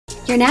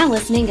You're now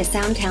listening to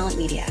Sound Talent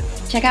Media.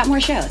 Check out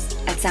more shows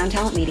at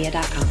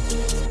soundtalentmedia.com.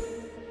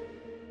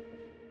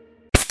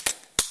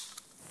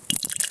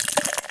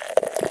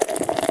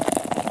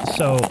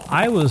 So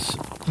I was,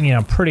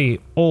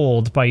 pretty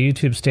old by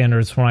YouTube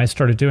standards when I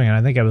started doing it.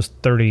 I think I was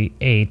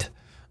 38.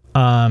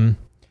 And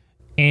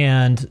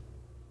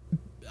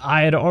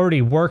I had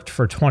already worked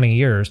for 20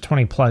 years,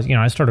 20 plus.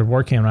 I started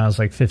working when I was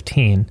like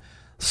 15.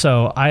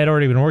 So I had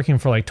already been working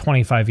for like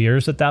 25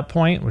 years at that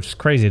point, which is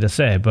crazy to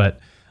say. But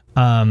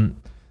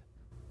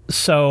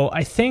so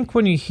I think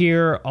when you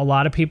hear a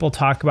lot of people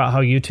talk about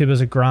how YouTube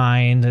is a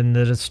grind and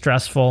that it's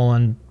stressful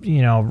and,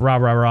 rah,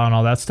 rah, rah, and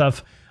all that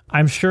stuff,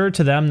 I'm sure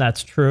to them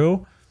that's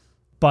true.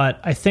 But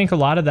I think a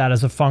lot of that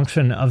is a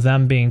function of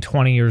them being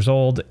 20 years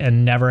old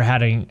and never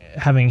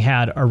having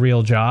had a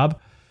real job.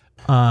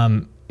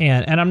 And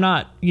I'm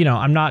not,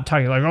 I'm not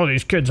talking like, oh,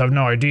 these kids have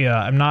no idea.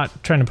 I'm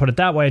not trying to put it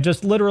that way. I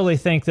just literally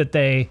think that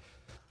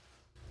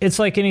it's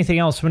like anything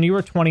else. When you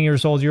were 20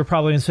 years old, you were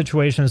probably in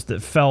situations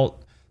that felt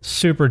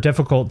super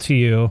difficult to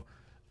you.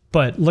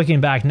 But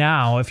looking back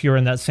now, if you were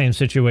in that same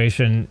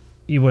situation,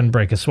 you wouldn't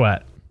break a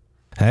sweat.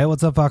 Hey,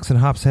 what's up, Vox and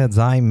Hops heads?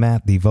 I'm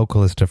Matt, the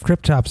vocalist of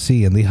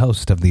Cryptopsy and the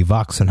host of the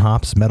Vox and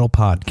Hops Metal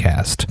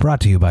Podcast, brought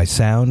to you by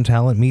Sound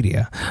Talent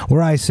Media,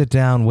 where I sit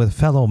down with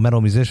fellow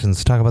metal musicians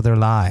to talk about their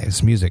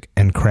lives, music,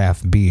 and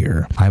craft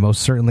beer. I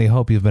most certainly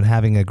hope you've been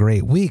having a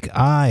great week.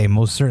 I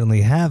most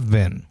certainly have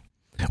been.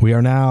 We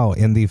are now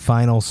in the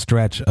final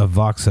stretch of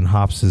Vox and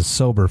Hops'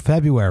 Sober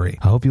February.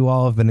 I hope you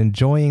all have been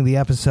enjoying the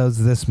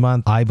episodes this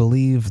month. I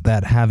believe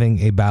that having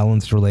a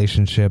balanced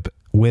relationship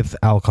with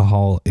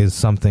alcohol is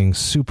something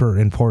super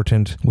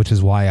important, which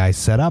is why I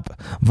set up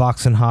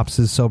Vox and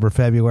Hops' Sober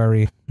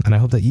February. And I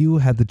hope that you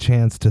had the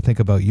chance to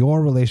think about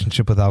your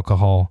relationship with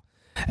alcohol.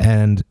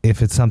 And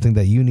if it's something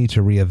that you need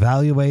to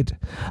reevaluate,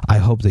 I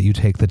hope that you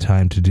take the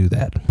time to do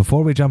that.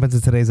 Before we jump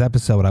into today's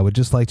episode, I would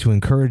just like to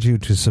encourage you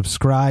to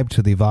subscribe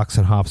to the Vox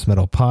and Hops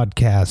Metal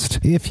Podcast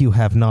if you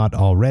have not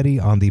already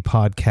on the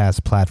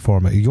podcast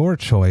platform of your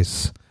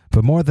choice.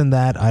 But more than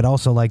that, I'd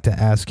also like to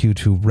ask you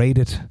to rate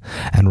it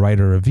and write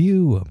a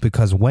review,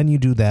 because when you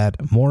do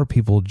that, more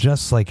people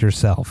just like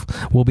yourself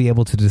will be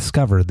able to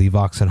discover the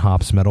Vox and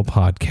Hops Metal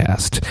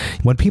Podcast.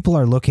 When people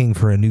are looking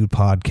for a new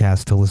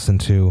podcast to listen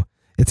to,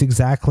 it's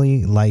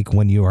exactly like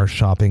when you are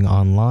shopping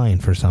online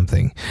for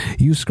something.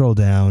 You scroll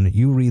down,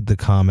 you read the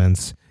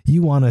comments,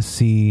 you want to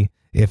see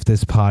if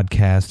this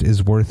podcast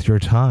is worth your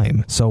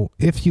time. So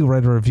if you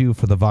write a review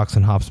for the Vox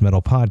and Hops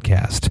Metal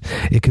Podcast,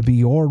 it could be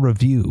your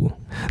review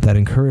that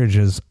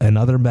encourages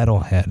another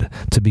metalhead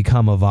to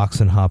become a Vox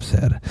and Hops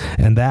head.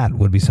 And that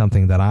would be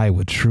something that I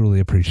would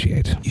truly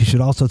appreciate. You should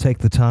also take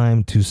the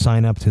time to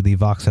sign up to the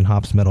Vox and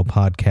Hops Metal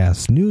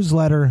Podcast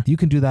newsletter. You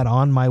can do that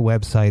on my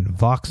website,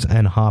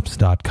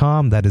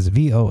 voxandhops.com. That is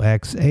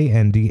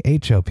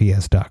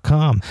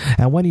VOXANDHOPS.com.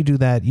 And when you do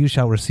that, you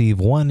shall receive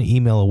one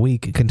email a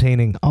week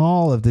containing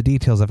all of the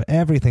details of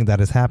everything that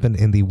has happened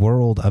in the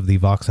world of the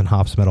Vox and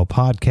Hops Metal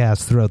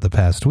Podcast throughout the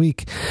past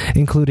week,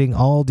 including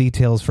all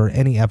details for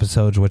any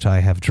episodes which I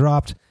have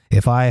dropped,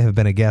 if I have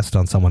been a guest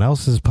on someone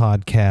else's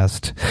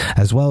podcast,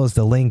 as well as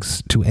the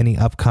links to any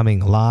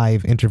upcoming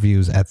live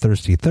interviews at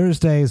Thirsty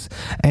Thursdays,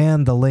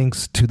 and the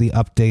links to the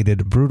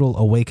updated Brutal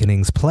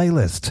Awakenings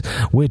playlist,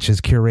 which is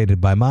curated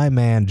by my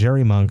man,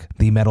 Jerry Monk,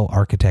 the metal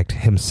architect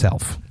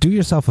himself. Do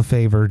yourself a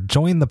favor,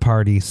 join the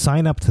party,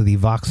 sign up to the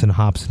Vox and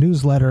Hops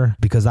newsletter,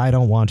 because I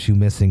don't want you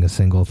missing a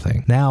single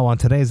thing. Now, on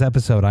today's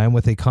episode, I am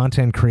with a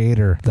content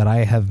creator that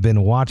I have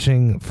been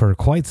watching for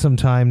quite some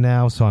time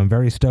now, so I'm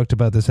very stoked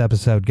about this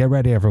episode. Get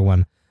ready, everyone.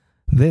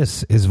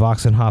 This is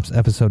Vox and Hops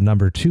episode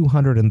number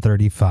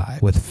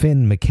 235 with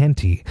Finn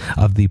McKenty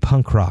of the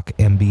Punk Rock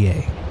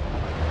MBA.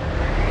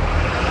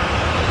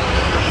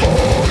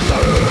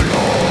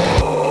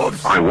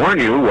 I warn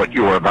you, what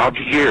you are about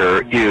to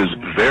hear is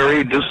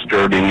very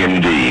disturbing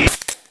indeed.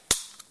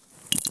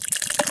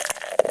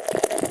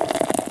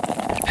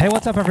 Hey,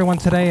 what's up, everyone?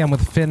 Today I'm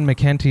with Finn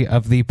McKenty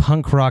of the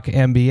Punk Rock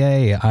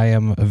MBA. I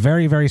am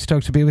very, very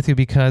stoked to be with you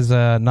because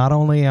not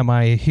only am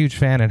I a huge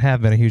fan and have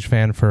been a huge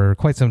fan for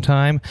quite some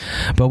time,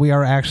 but we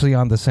are actually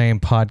on the same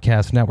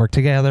podcast network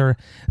together,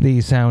 the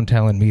Sound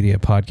Talent Media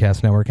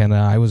Podcast Network, and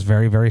I was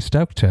very, very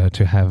stoked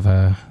to have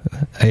a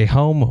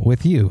home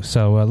with you.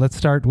 So let's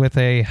start with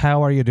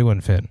how are you doing,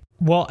 Finn?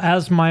 Well,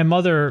 as my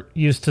mother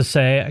used to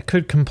say, I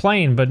could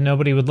complain, but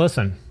nobody would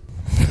listen.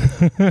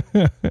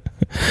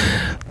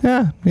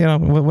 Yeah,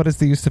 what is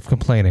the use of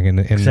complaining in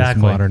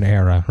Exactly. This modern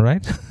era,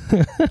 right?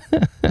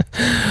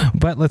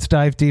 But let's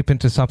dive deep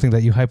into something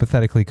that you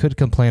hypothetically could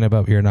complain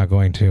about, but you're not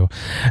going to.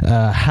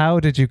 How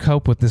did you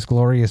cope with this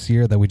glorious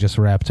year that we just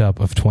wrapped up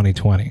of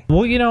 2020?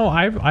 Well,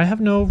 I have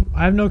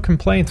no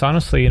complaints,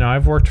 honestly.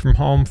 I've worked from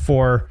home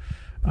for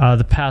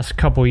the past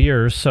couple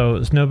years, so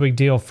it's no big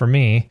deal for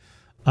me.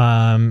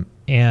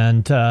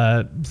 It's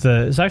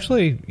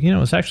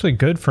actually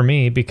good for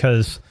me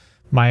because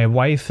my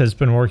wife has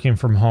been working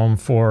from home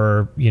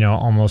for,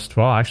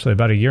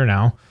 about a year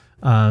now.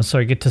 So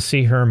I get to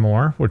see her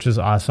more, which is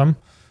awesome.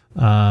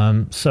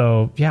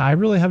 I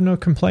really have no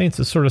complaints.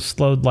 It sort of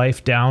slowed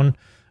life down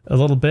a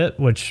little bit,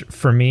 which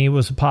for me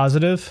was a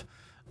positive.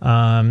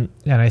 And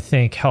I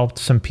think helped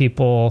some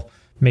people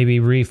maybe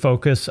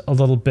refocus a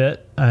little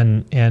bit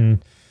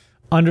and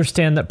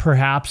understand that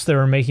perhaps they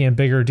were making a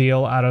bigger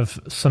deal out of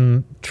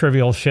some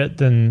trivial shit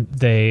than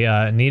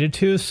they needed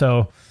to.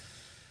 So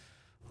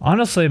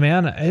honestly,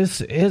 man,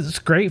 it's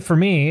great for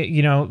me.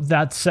 You know,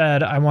 that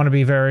said, I want to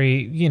be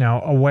very, you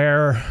know,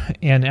 aware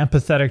and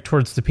empathetic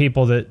towards the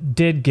people that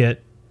did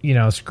get, you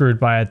know, screwed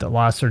by it, that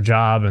lost their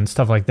job and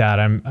stuff like that.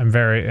 I'm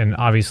very, and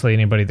obviously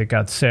anybody that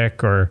got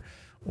sick or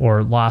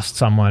lost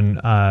someone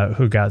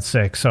who got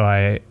sick. So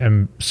I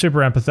am super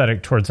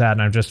empathetic towards that.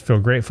 And I just feel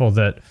grateful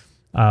that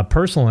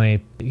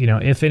personally, you know,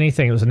 if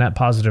anything, it was a net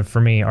positive for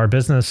me. Our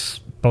business,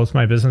 both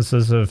my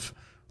businesses have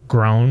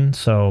grown.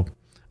 So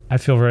I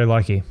feel very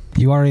lucky.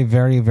 You are a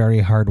very, very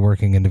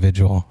hardworking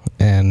individual.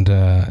 And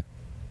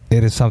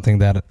it is something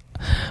that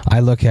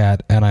I look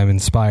at and I'm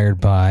inspired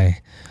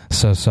by.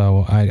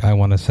 So I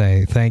want to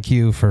say thank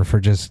you for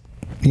just,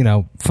 you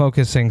know,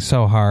 focusing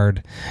so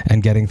hard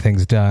and getting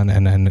things done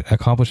and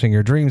accomplishing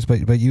your dreams,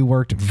 but you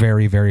worked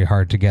very, very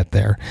hard to get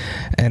there.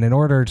 And in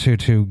order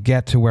to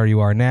get to where you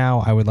are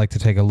now, I would like to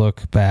take a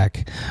look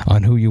back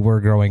on who you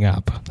were growing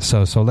up.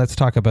 So let's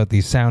talk about the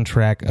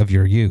soundtrack of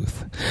your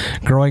youth.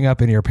 Growing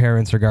up in your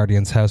parents' or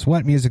guardians' house,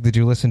 what music did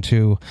you listen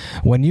to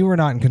when you were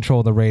not in control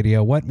of the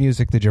radio? What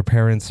music did your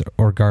parents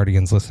or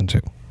guardians listen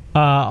to?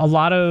 A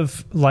lot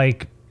of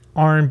like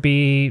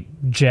R&B,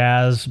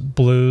 jazz,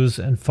 blues,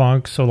 and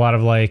funk. So a lot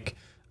of like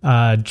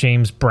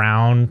James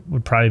Brown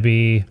would probably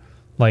be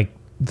like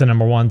the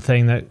number one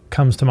thing that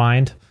comes to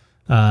mind.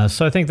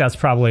 So I think that's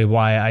probably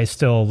why I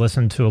still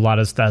listen to a lot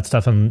of that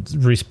stuff and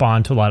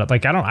respond to a lot of,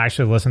 like, I don't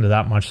actually listen to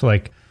that much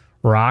like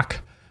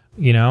rock,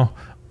 you know,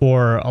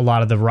 or a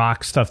lot of the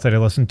rock stuff that I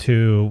listen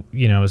to,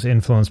 you know, is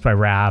influenced by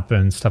rap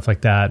and stuff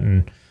like that.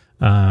 And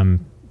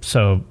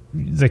so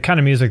the kind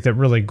of music that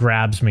really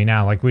grabs me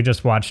now, like we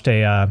just watched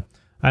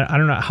I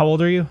don't know. How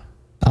old are you?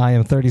 I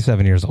am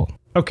 37 years old.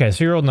 Okay,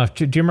 so you're old enough.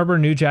 Do you remember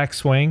New Jack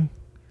Swing?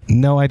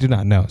 No, I do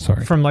not know.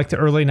 Sorry. From like the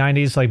early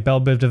 90s, like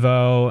Belle Biv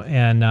DeVoe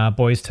and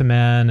Boyz II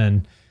Men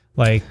and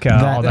like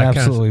all that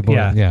absolutely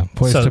kind of... Yeah,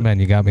 Boyz II Men,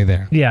 you got me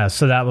there. Yeah,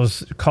 so that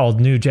was called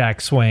New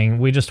Jack Swing.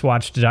 We just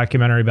watched a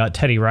documentary about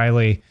Teddy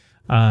Riley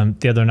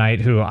the other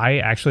night, who I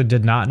actually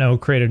did not know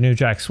created New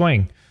Jack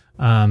Swing.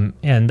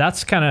 And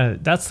that's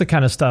the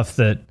kind of stuff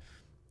that,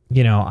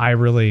 you know, I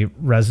really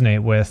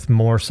resonate with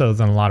more so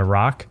than a lot of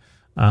rock.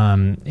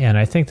 And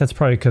I think that's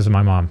probably because of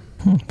my mom.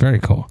 Very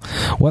cool.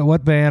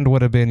 What band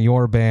would have been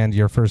your band,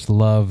 your first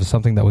love,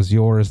 something that was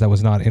yours that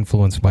was not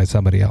influenced by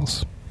somebody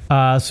else?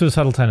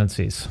 Suicidal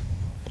Tendencies.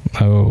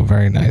 Oh,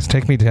 very nice.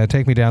 Take me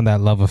down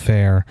that love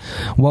affair.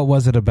 What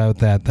was it about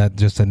that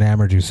just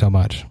enamored you so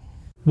much?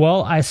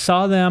 Well, I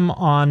saw them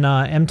on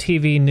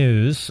MTV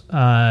News.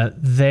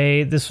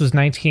 This was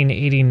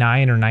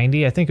 1989 or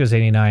 90. I think it was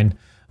 89.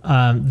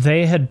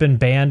 They had been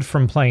banned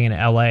from playing in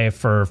LA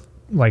for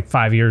like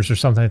 5 years or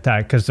something like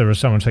that because there was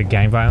so much like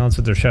gang violence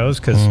at their shows.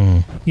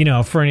 Because, you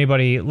know, for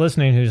anybody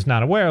listening who's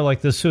not aware,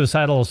 like the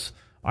Suicidals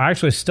are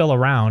actually still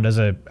around as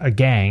a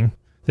gang.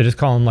 They just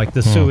call them like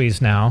the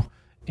Suies now.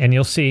 And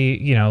you'll see,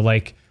 you know,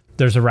 like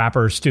there's a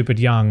rapper, Stupid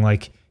Young,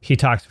 like he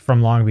talks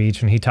from Long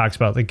Beach and he talks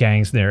about the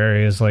gangs in their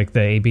areas, like the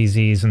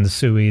ABZs and the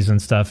Suies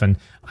and stuff. And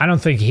I don't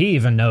think he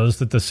even knows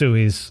that the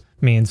Suies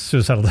means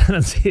Suicidal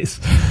Tendencies.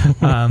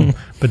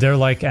 But they're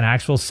like an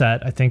actual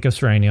set, I think, of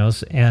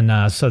Sureños.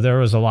 And so there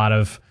was a lot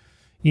of,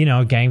 you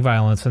know, gang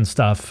violence and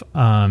stuff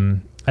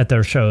at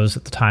their shows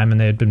at the time.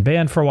 And they had been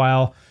banned for a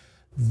while.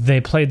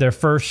 They played their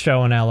first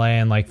show in LA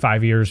in like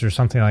 5 years or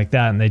something like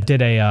that. And they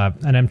did an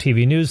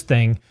MTV News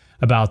thing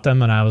about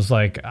them. And I was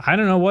like, I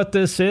don't know what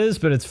this is,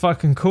 but it's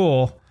fucking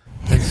cool.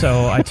 And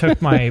so I took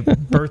my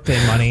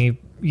birthday money,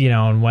 you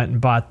know, and went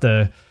and bought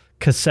the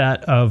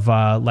cassette of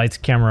Lights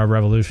Camera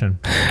Revolution.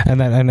 And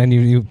then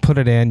you put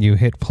it in, you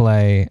hit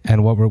play,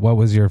 and what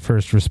was your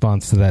first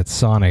response to that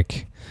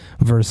sonic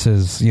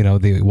versus, you know,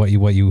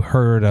 what you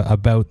heard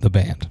about the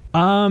band?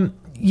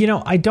 You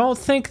know, I don't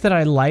think that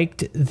I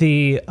liked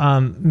the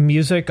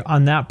music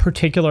on that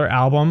particular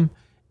album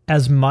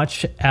as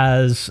much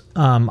as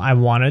I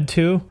wanted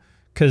to.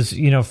 Because,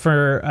 you know,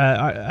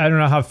 I don't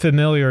know how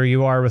familiar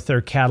you are with their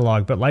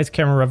catalog, but Lights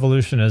Camera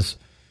Revolution is,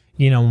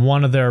 you know,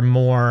 one of their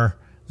more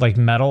like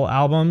metal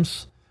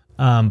albums.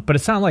 But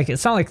it's not like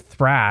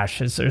thrash.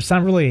 It's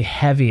not really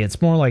heavy.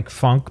 It's more like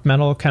funk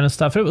metal kind of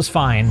stuff. It was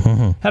fine.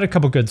 Had a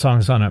couple good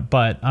songs on it,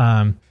 but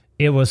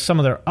it was some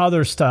of their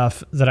other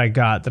stuff that I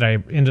got that I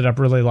ended up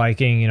really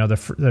liking. You know,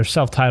 their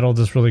self-titled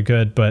is really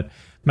good, but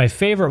my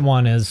favorite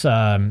one is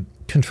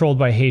Controlled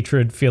by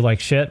Hatred, Feel Like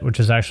Shit, which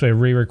is actually a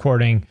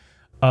re-recording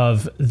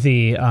of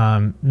the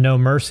No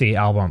Mercy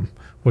album,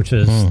 which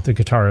is the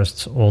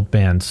guitarist's old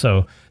band.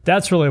 So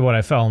that's really what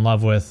I fell in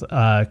love with,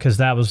 because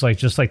that was like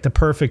just like the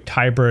perfect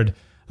hybrid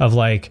of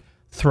like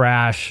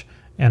thrash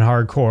and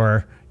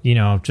hardcore, you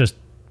know, just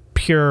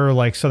pure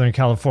like Southern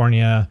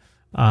California,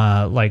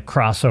 like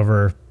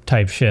crossover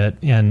type shit.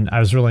 And I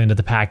was really into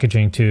the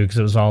packaging too, because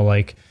it was all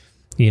like,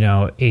 you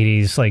know,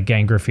 80s like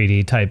gang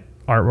graffiti type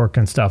artwork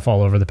and stuff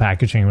all over the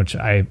packaging, which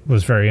I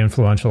was very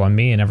influential on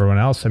me and everyone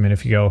else. I mean,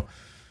 if you go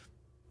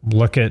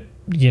look at,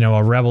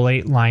 a Rebel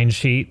 8 line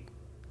sheet,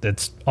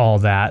 it's all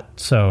that.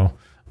 So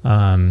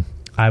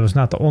I was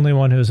not the only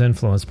one who was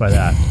influenced by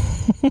that.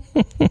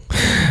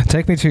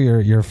 Take me to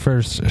your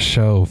first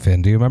show,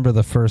 Finn. Do you remember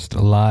the first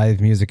live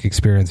music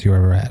experience you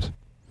ever had?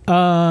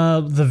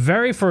 The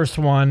very first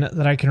one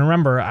that I can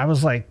remember, I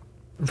was like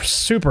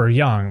super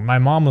young. My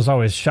mom was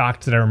always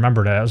shocked that I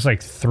remembered it. I was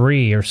like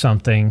 3 or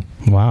something.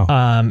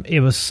 Wow. It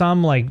was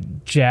some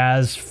like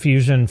jazz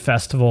fusion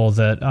festival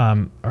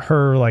that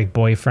her like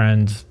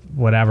boyfriend,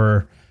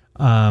 whatever,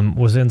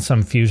 was in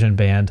some fusion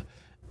band,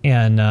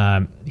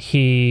 and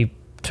he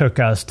took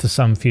us to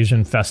some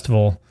fusion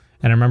festival,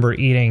 and I remember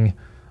eating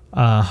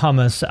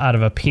hummus out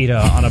of a pita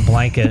on a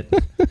blanket,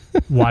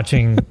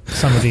 watching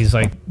some of these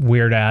like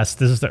weird ass.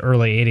 This is the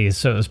early 80s,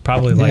 so it was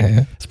probably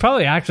it's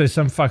probably actually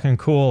some fucking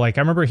cool. Like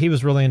I remember he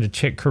was really into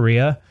Chick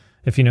Corea,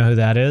 if you know who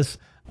that is.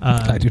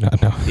 I do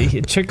not know.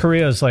 Chick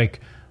Corea is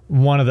like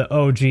one of the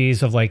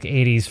OGs of like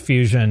 80s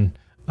fusion.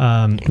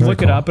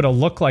 Look it up; it'll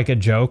look like a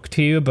joke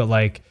to you, but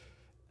like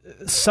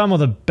some of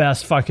the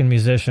best fucking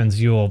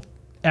musicians you'll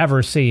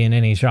ever see in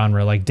any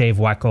genre. Like Dave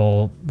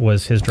Weckl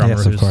was his drummer.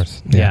 Yes, of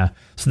course. Yeah.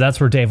 So that's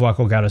where Dave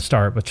Weckl got to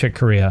start with Chick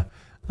Corea.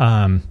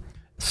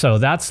 So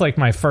that's like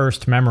my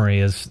first memory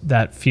is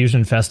that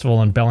fusion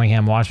festival in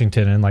Bellingham,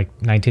 Washington in like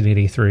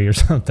 1983 or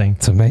something.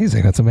 It's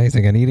amazing. That's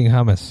amazing. And eating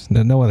hummus.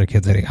 No other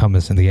kids ate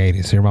hummus in the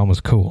 80s. So your mom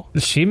was cool.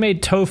 She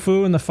made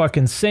tofu in the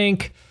fucking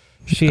sink.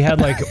 She had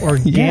like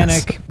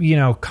organic,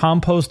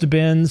 compost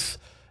bins,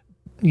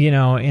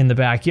 in the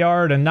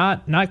backyard, and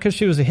not because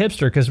she was a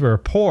hipster, because we were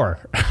poor.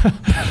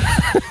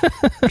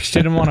 She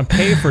didn't want to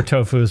pay for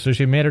tofu, so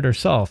she made it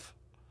herself.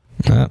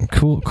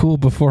 Cool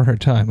before her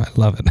time. I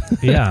love it.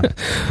 Yeah.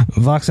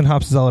 Vox and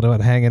Hops is all about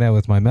hanging out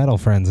with my metal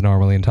friends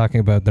normally and talking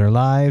about their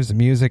lives,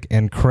 music,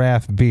 and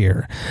craft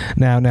beer.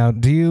 Now,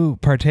 do you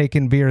partake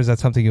in beer? Is that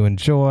something you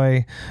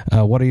enjoy?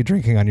 What are you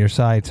drinking on your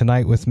side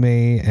tonight with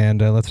me?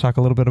 And let's talk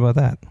a little bit about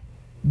that.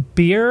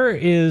 Beer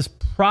is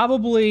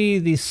probably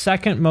the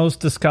second most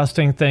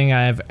disgusting thing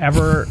I have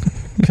ever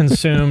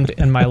consumed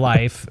in my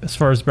life as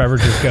far as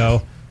beverages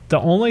go. The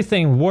only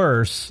thing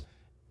worse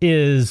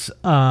is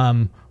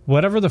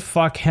whatever the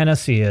fuck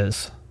Hennessy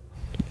is.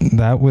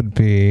 That would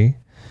be...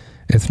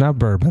 It's not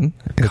bourbon.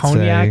 It's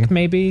cognac,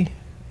 maybe?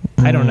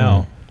 I don't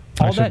know.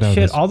 All that shit,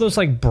 this. all those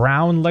like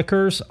brown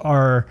liquors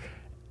are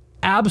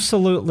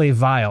absolutely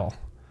vile.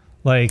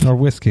 Or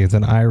whiskey. It's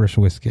an Irish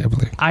whiskey, I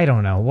believe. I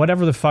don't know.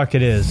 Whatever the fuck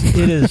it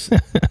is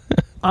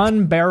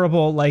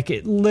unbearable. Like,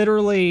 it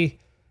literally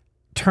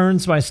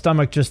turns my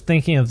stomach just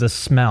thinking of the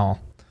smell.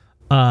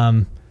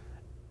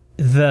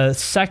 The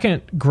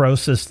second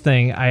grossest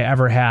thing I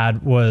ever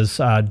had was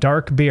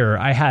dark beer.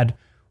 I had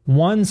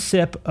one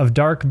sip of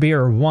dark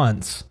beer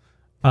once.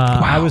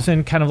 Wow. I was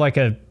in kind of like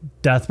a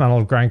death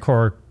metal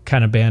grindcore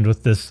kind of band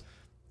with this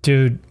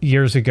dude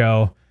years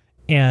ago,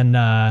 and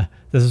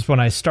this is when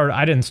I started.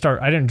 I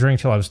didn't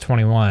drink till I was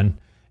 21,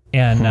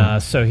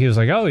 and so he was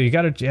like, "Oh, you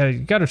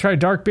gotta try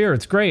dark beer.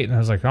 It's great." And I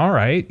was like, "All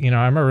right." I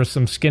remember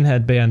some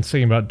skinhead band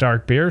singing about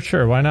dark beer.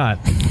 Sure, why not?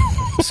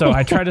 So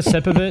I tried a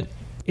sip of it.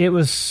 It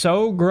was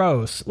so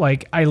gross.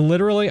 Like, I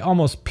literally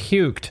almost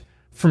puked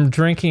from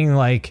drinking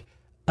like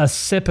a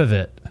sip of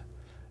it.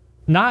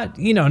 Not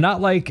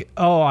like,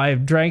 oh, I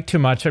drank too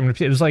much.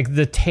 It was like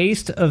the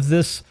taste of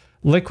this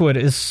liquid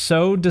is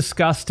so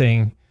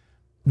disgusting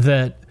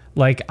that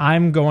like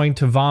I'm going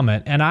to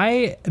vomit.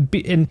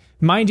 And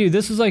mind you,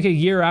 this is like a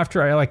year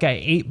after I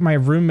ate my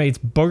roommate's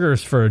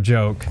boogers for a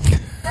joke.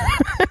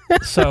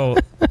 So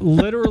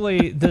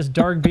literally this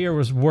dark beer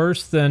was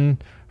worse than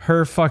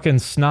her fucking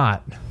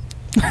snot.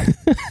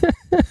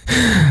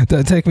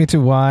 Take me to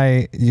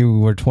why you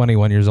were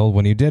 21 years old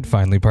when you did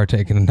finally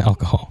partake in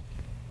alcohol.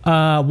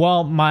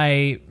 Well,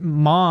 my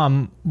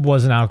mom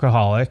was an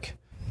alcoholic,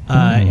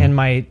 and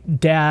my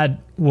dad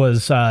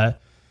was not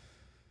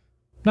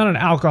an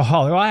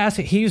alcoholic. Well, I asked,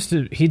 he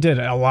did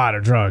a lot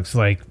of drugs,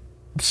 like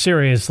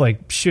serious,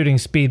 like shooting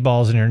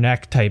speedballs in your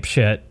neck type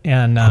shit.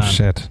 And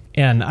shit.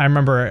 And I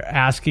remember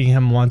asking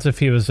him once if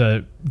he was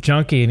a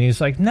junkie, and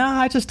he's like, "No,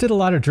 I just did a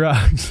lot of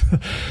drugs,"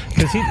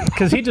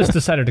 because he just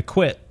decided to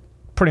quit,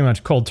 pretty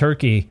much cold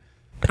turkey.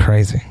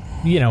 Crazy.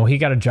 He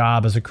got a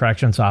job as a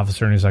corrections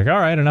officer, and he's like, "All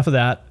right, enough of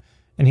that,"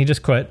 and he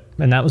just quit,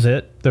 and that was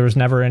it. There was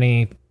never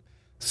any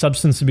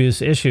substance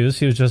abuse issues.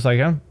 He was just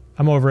like,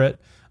 "I'm over it."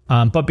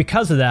 But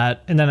because of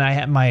that, and then I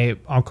had my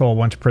uncle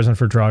went to prison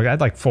for drugs. I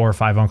had like 4 or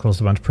 5 uncles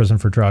who went to prison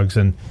for drugs,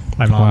 and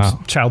my mom's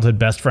childhood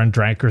best friend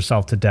drank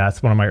herself to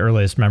death. One of my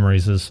earliest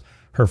memories is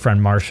her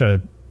friend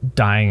Marcia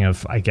dying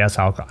of, I guess,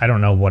 alcohol. I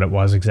don't know what it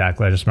was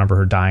exactly. I just remember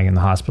her dying in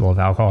the hospital of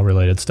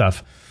alcohol-related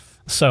stuff.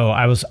 So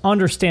I was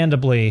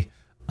understandably,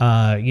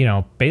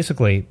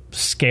 basically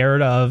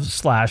scared of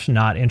 /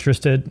 not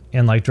interested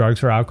in like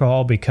drugs or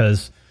alcohol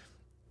because,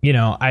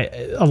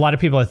 a lot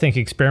of people I think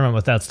experiment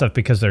with that stuff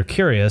because they're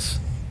curious.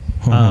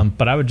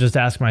 But I would just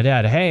ask my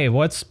dad, "Hey,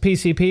 what's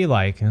PCP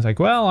like?" And he's like,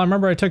 "Well, I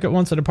remember I took it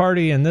once at a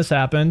party and this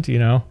happened,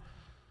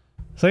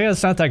 So yeah,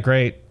 it's not that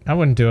great. I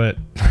wouldn't do it.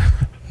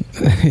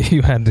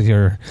 You had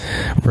your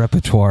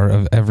repertoire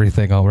of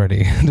everything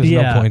already. There's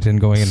no point in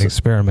going and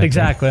experimenting.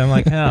 Exactly. I'm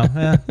like, I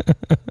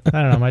don't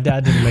know. My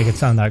dad didn't make it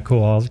sound that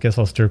cool. I guess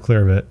I'll steer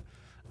clear of it.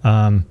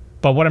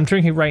 But what I'm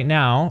drinking right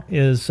now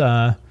is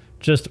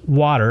just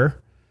water,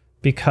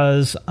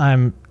 because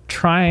I'm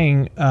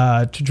trying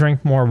to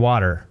drink more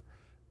water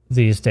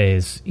these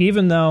days.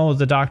 Even though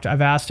the doctor,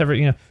 I've asked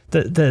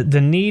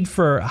the need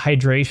for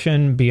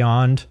hydration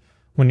beyond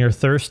when you're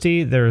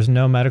thirsty, there is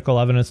no medical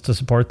evidence to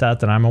support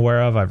that I'm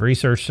aware of. I've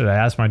researched it. I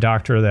asked my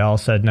doctor. They all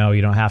said, no,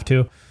 you don't have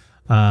to.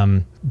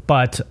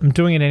 But I'm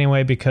doing it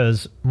anyway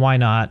because why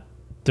not?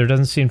 There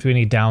doesn't seem to be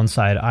any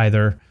downside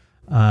either.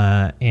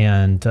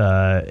 And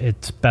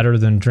it's better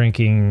than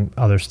drinking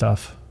other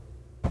stuff.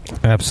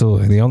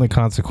 Absolutely. The only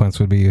consequence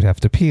would be you'd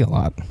have to pee a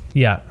lot.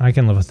 Yeah, I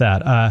can live with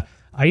that.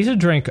 I used to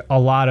drink a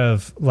lot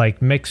of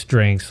like mixed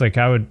drinks. Like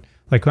when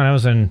I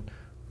was in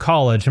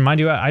college, and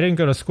mind you, I didn't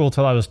go to school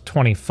till I was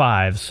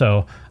 25,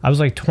 so I was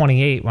like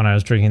 28 when I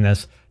was drinking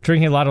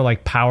a lot of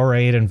like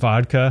Powerade and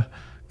vodka,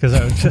 because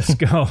I would just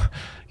go,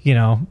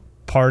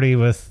 party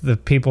with the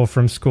people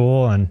from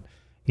school, and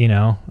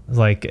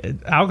like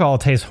alcohol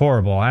tastes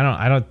horrible.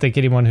 I don't think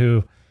I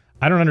don't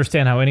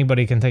understand how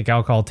anybody can think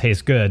alcohol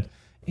tastes good,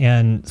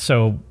 and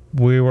so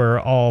we were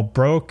all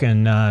broke,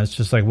 and it's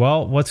just like,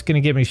 well, what's going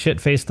to get me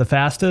shit-faced the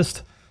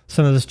fastest?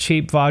 Some of this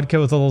cheap vodka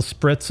with a little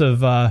spritz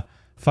of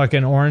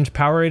fucking orange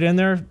Powerade in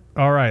there.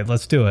 All right,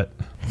 let's do it.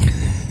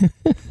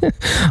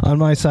 On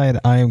my side,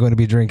 I am going to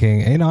be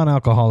drinking a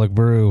non-alcoholic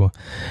brew.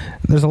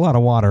 There's a lot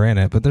of water in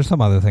it, but there's some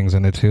other things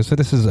in it too. So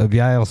this is a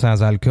bière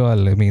sans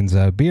alcool. It means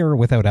beer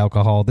without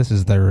alcohol. This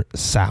is their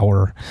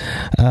sour.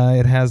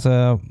 It has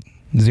a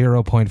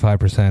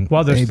 0.5%.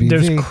 Well, there's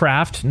ABV.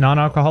 craft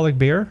non-alcoholic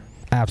beer.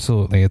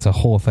 Absolutely. It's a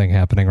whole thing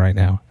happening right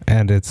now.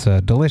 And it's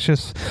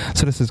delicious.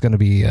 So this is going to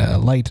be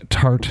light,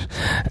 tart.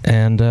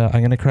 And I'm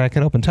going to crack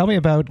it open. Tell me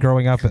about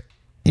growing up,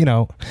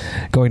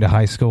 going to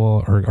high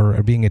school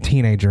or being a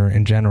teenager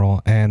in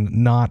general and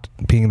not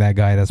being that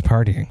guy that's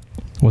partying.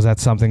 Was that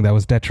something that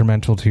was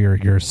detrimental to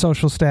your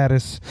social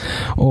status,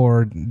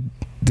 or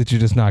did you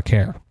just not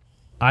care?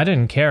 I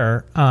didn't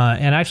care.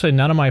 And actually,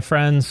 none of my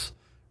friends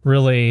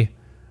really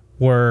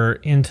were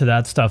into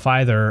that stuff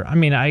either. I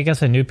mean, I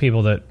guess I knew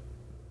people that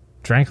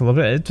drank a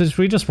little bit.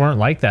 We just weren't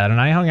like that.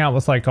 And I hung out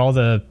with like all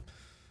the,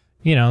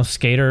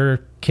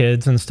 skater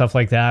kids and stuff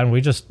like that. And we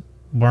just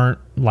weren't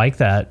like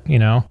that,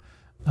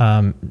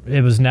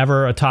 It was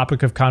never a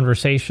topic of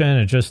conversation.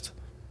 It just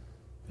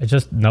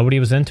nobody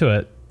was into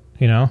it,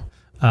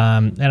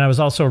 And I was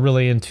also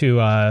really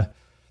into, I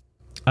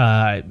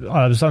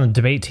was on the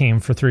debate team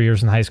for 3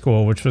 years in high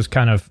school, which was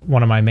kind of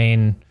one of my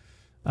main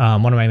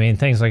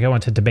things. Like I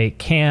went to debate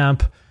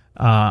camp.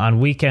 On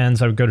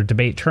weekends, I would go to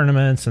debate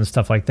tournaments and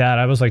stuff like that.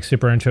 I was like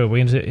super into it.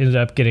 We ended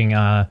up getting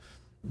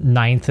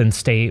ninth in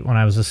state when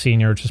I was a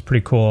senior, which is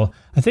pretty cool.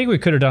 I think we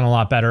could have done a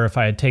lot better if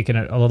I had taken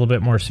it a little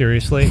bit more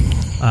seriously.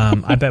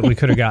 I bet we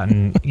could have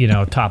gotten,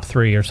 top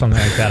 3 or something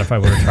like that if I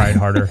would have tried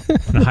harder.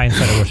 In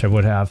hindsight, I wish I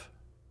would have.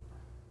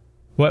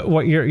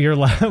 What you're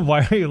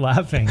why are you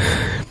laughing?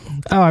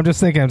 Oh, I'm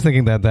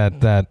thinking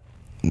that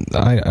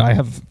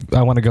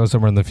I want to go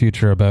somewhere in the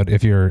future about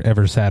if you're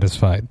ever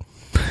satisfied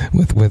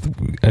with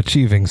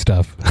achieving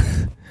stuff.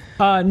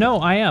 No,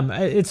 I am.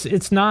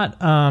 It's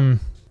not. I'm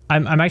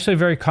actually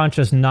very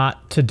conscious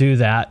not to do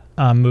that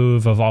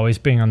move of always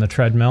being on the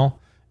treadmill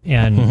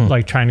and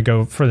like trying to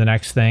go for the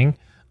next thing.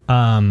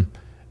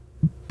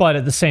 But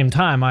at the same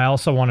time, I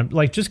also want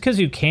to just because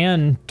you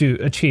can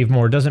achieve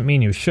more doesn't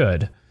mean you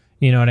should.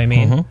 You know what I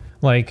mean?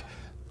 Like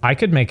I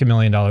could make $1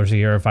 million a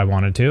year if I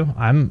wanted to.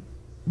 I'm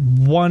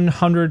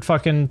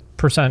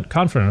 100%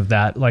 confident of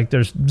that. Like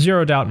there's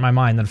zero doubt in my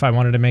mind that if I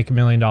wanted to make $1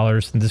 million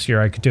this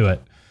year, I could do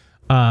it.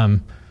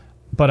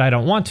 But I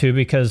don't want to,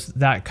 because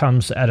that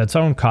comes at its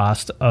own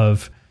cost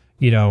of,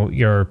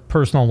 your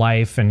personal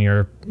life and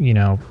your,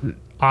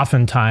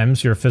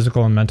 oftentimes your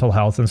physical and mental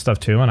health and stuff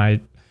too.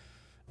 And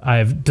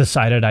I've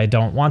decided I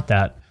don't want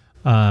that.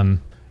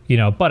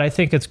 But I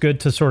think it's good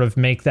to sort of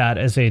make that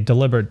as a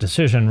deliberate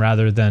decision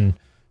rather than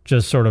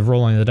just sort of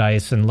rolling the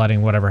dice and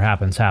letting whatever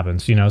happens.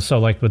 So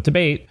like with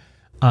debate,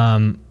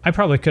 I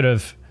probably could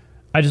have,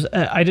 I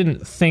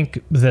didn't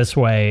think this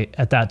way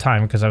at that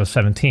time because I was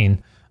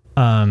 17.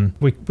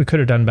 We could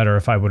have done better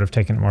if I would have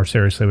taken it more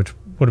seriously, which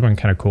would have been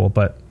kind of cool,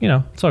 but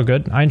it's all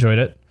good. I enjoyed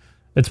it.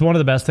 It's one of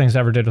the best things I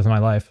ever did with my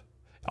life.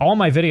 All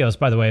my videos,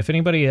 by the way, if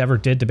anybody ever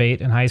did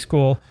debate in high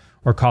school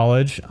or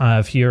college,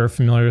 if you're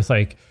familiar with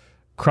like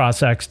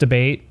cross-ex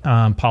debate,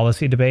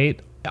 policy debate,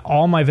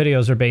 all my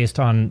videos are based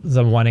on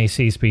the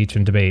 1AC speech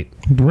and debate.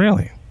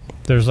 Really?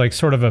 There's like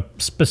sort of a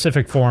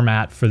specific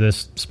format for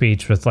this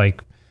speech with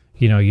like,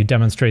 you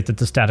demonstrate that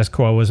the status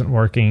quo isn't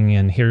working,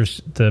 and here's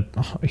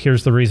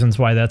the reasons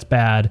why that's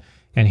bad,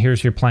 and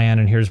here's your plan,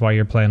 and here's why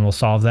your plan will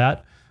solve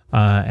that.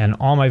 And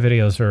all my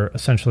videos are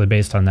essentially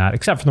based on that,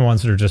 except for the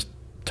ones that are just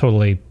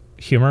totally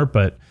humor,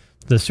 but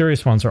the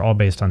serious ones are all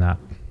based on that.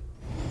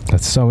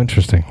 That's so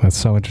interesting.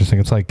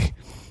 It's like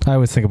I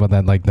always think about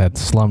that like that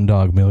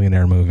Slumdog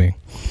Millionaire movie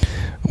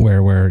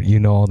where you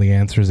know all the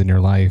answers in your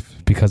life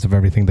because of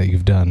everything that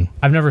you've done.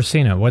 I've never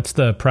seen it. What's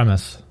the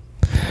premise?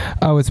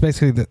 Oh, it's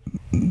basically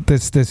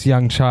this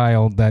young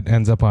child that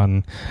ends up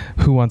on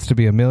Who Wants to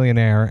Be a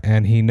Millionaire,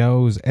 and he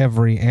knows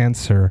every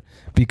answer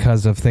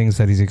because of things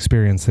that he's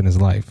experienced in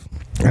his life.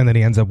 And then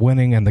he ends up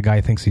winning, and the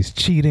guy thinks he's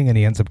cheating, and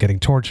he ends up getting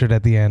tortured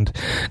at the end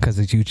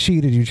because you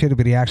cheated,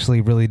 but he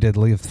actually really did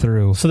live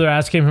through. So they're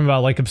asking him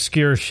about like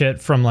obscure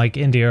shit from like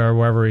India or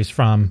wherever he's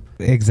from.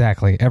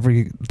 Exactly.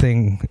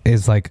 Everything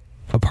is like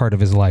a part of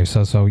his life.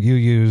 So you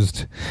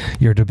used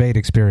your debate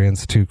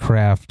experience to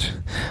craft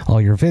all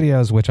your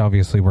videos, which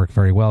obviously work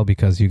very well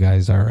because you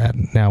guys are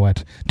now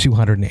at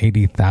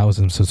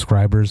 280,000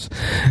 subscribers,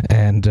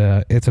 and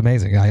it's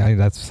amazing.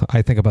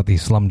 I think about the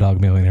Slumdog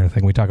Millionaire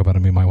thing. We talk about it,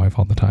 me and my wife,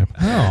 all the time.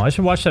 Oh, I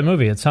should watch that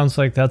movie. It sounds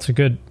like that's a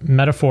good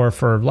metaphor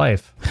for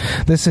life.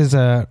 This is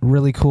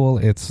really cool.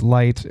 It's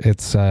light.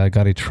 It's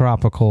got a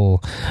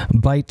tropical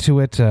bite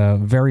to it.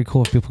 Very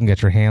cool. If people can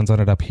get your hands on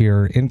it up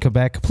here in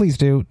Quebec, please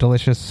do.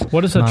 Delicious.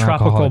 What does a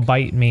tropical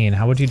bite mean?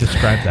 How would you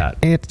describe that?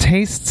 It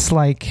tastes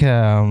like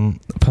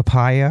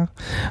papaya,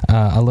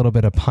 a little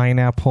bit of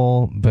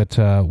pineapple, but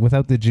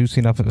without the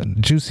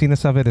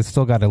juiciness of it, it's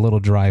still got a little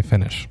dry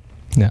finish.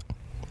 Yeah.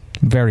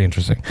 Very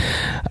interesting.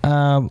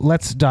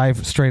 Let's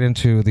dive straight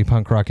into the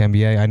Punk Rock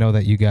MBA. I know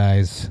that you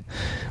guys,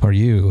 or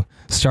you,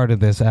 started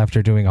this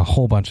after doing a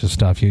whole bunch of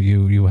stuff.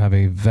 You have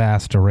a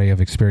vast array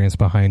of experience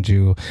behind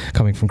you,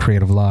 coming from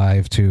Creative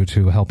Live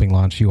to helping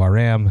launch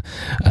URM.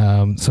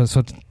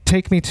 So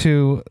take me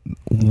to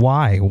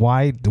why,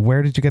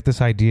 where did you get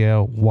this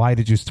idea? Why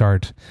did you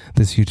start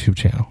this YouTube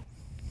channel?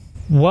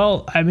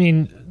 Well, I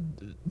mean,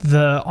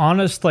 the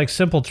honest, like,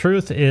 simple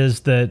truth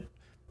is that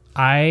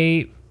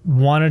I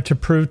wanted to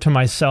prove to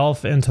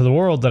myself and to the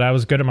world that I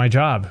was good at my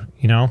job.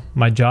 You know,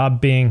 my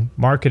job being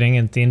marketing.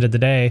 And at the end of the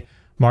day,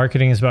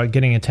 marketing is about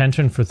getting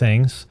attention for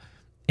things.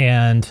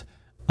 And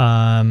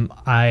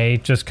I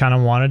just kind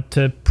of wanted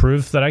to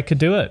prove that I could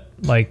do it.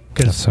 Like,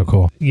 cause, that's so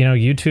cool. You know,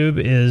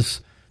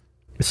 YouTube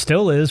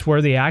still is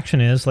where the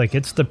action is. Like,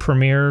 it's the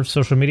premier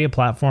social media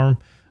platform.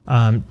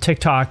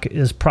 TikTok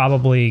is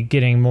probably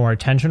getting more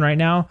attention right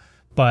now,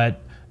 but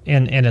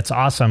and it's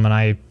awesome, and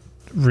I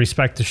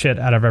respect the shit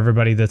out of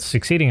everybody that's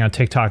succeeding on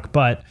TikTok.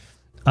 But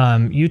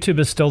YouTube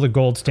is still the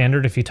gold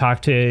standard. If you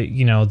talk to,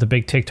 you know, the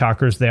big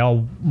TikTokers, they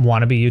all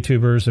want to be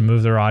YouTubers and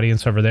move their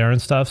audience over there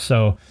and stuff.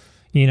 So,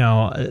 you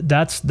know,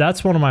 that's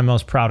one of my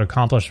most proud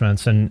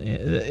accomplishments. And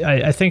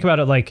I think about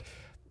it like,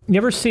 you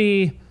ever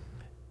see,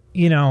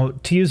 you know,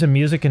 to use a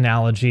music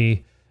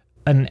analogy,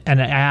 an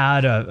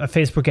ad, a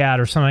Facebook ad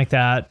or something like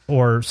that,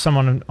 or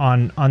someone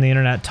on the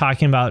internet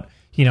talking about,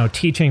 you know,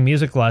 teaching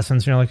music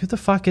lessons, and you're like, who the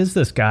fuck is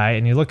this guy?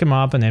 And you look him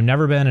up, and they've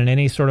never been in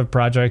any sort of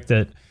project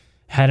that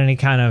had any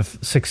kind of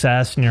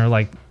success, and you're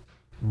like,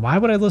 why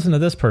would I listen to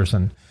this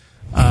person?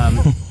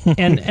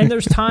 And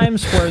there's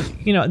times where,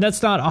 you know,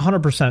 that's not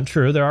 100%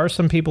 true. There are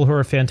some people who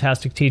are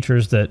fantastic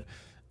teachers that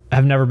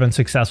have never been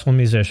successful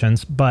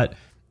musicians, but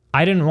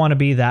I didn't want to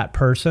be that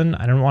person.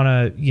 I didn't want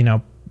to, you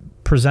know,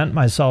 present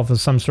myself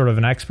as some sort of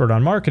an expert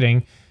on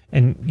marketing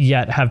and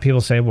yet have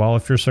people say, well,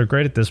 if you're so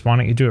great at this, why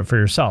don't you do it for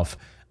yourself?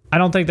 I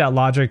don't think that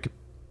logic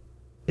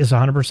is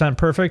 100%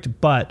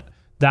 perfect, but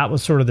that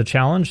was sort of the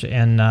challenge.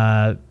 And,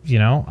 you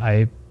know,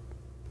 I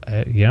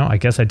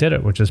guess I did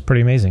it, which is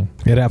pretty amazing.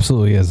 It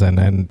absolutely is.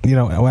 And, you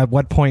know, at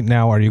what point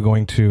now are you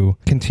going to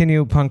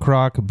continue punk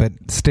rock, but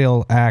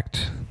still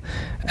act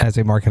as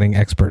a marketing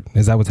expert?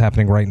 Is that what's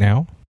happening right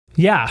now?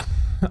 Yeah.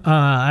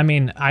 I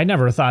mean, I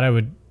never thought it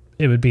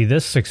would be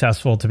this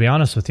successful, to be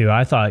honest with you.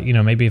 I thought, you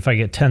know, maybe if I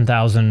get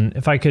 10,000,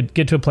 if I could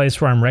get to a place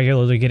where I'm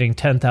regularly getting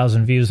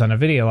 10,000 views on a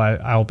video,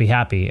 I'll be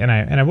happy. And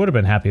I would have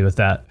been happy with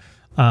that.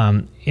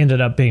 Ended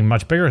up being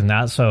much bigger than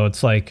that. So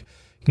it's like,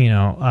 you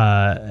know,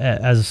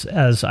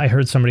 as I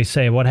heard somebody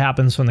say, what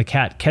happens when the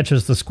cat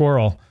catches the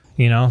squirrel?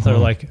 You know, they're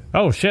like,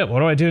 oh shit, what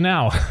do I do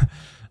now?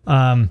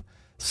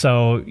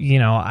 So, you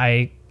know,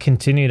 I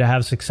continue to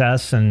have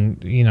success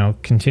and, you know,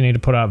 continue to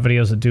put out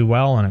videos that do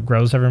well, and it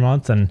grows every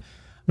month. And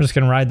I'm just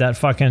going to ride that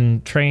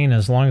fucking train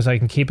as long as I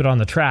can keep it on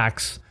the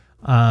tracks.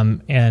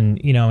 And,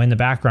 you know, in the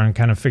background,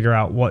 kind of figure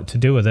out what to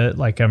do with it.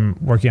 Like I'm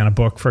working on a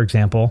book, for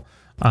example.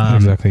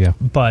 Exactly. Yeah.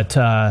 But,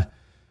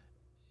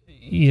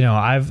 you know,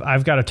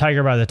 I've got a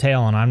tiger by the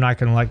tail, and I'm not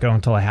going to let go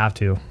until I have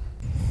to.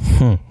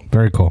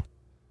 Very cool.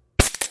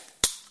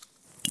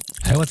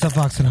 Hey, what's up,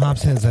 Vox and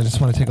Hops heads? I just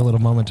want to take a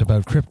little moment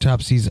about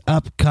Cryptopsy's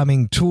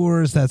upcoming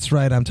tours. That's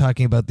right, I'm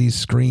talking about the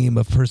Scream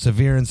of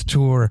Perseverance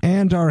tour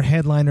and our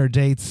headliner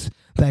dates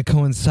that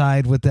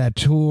coincide with that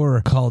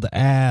tour called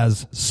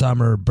As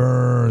Summer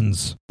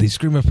Burns. The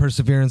Scream of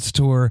Perseverance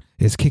tour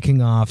is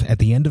kicking off at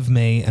the end of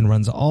May and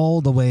runs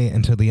all the way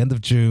until the end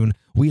of June.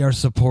 We are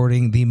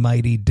supporting the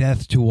mighty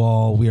Death to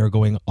All. We are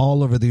going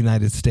all over the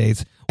United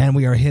States, and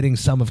we are hitting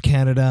some of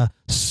Canada.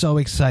 So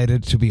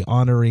excited to be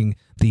honoring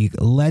the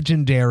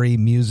legendary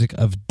music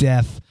of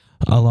Death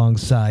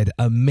alongside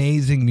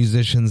amazing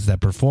musicians that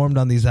performed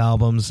on these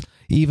albums.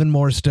 even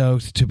more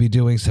stoked to be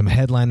doing some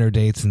headliner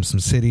dates in some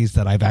cities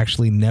that I've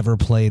actually never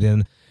played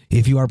in.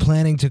 If you are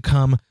planning to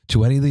come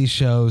to any of these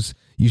shows,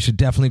 you should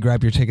definitely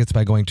grab your tickets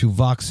by going to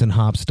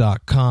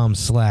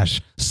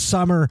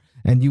voxandhops.com/summer,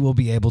 and you will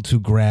be able to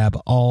grab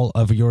all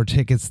of your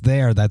tickets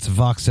there. That's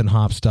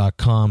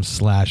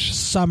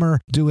voxandhops.com/summer.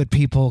 Do it,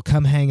 people.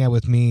 Come hang out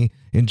with me.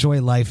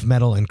 Enjoy life,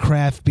 metal, and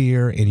craft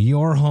beer in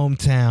your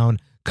hometown.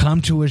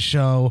 Come to a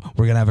show.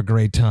 We're going to have a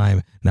great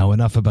time. Now,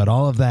 enough about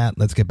all of that.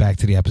 Let's get back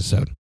to the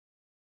episode.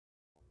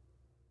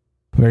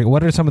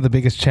 What are some of the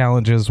biggest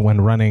challenges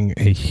when running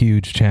a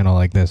huge channel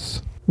like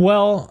this?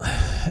 Well,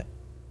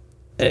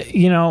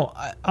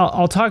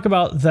 I'll talk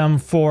about them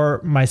for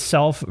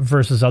myself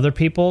versus other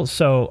people.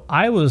 So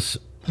I was,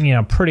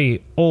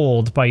 pretty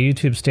old by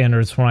YouTube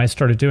standards when I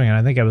started doing it.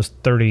 I think I was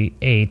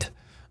 38.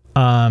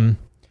 And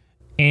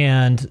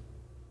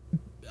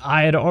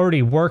I had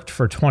already worked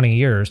for 20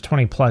 years,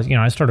 20 plus.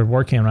 I started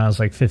working when I was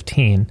like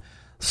 15.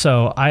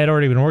 So I had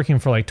already been working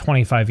for like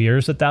 25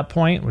 years at that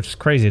point, which is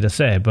crazy to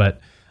say. But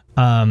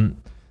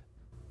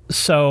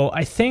so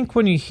I think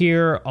when you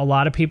hear a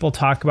lot of people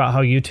talk about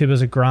how YouTube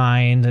is a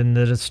grind and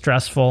that it's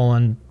stressful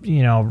and,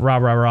 rah,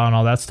 rah, rah, and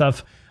all that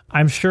stuff,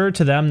 I'm sure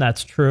to them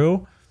that's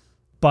true.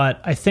 But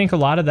I think a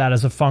lot of that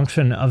is a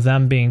function of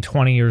them being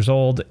 20 years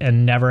old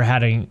and never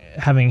having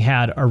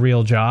had a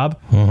real job.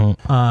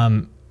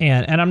 Mm-hmm.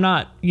 And I'm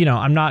not,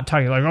 I'm not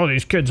talking like, oh,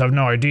 these kids have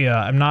no idea.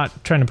 I'm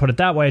not trying to put it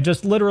that way. I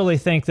just literally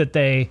think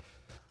that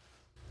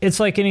it's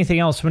like anything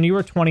else. When you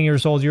were 20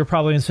 years old, you were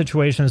probably in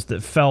situations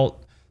that felt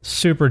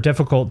super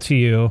difficult to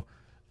you.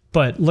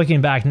 But looking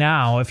back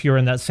now, if you were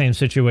in that same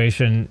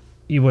situation,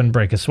 you wouldn't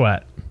break a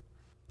sweat.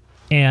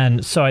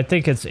 And so I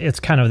think it's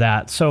kind of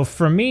that. So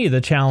for me,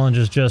 the challenge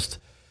is just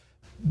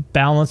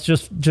balance,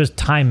 just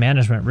time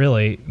management,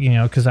 really,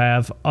 because I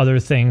have other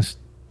things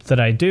that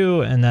I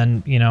do, and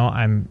then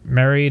I'm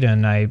married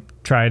and I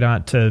try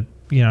not to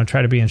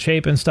try to be in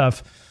shape and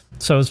stuff,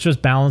 so it's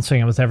just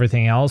balancing it with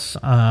everything else.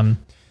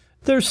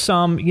 There's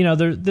some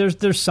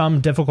there's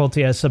some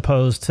difficulty, I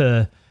suppose,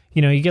 to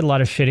you get a lot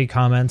of shitty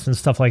comments and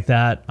stuff like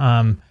that,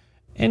 and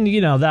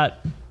that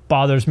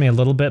bothers me a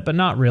little bit, but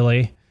not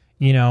really,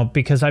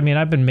 because I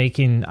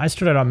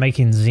started out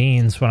making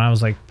zines when I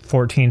was like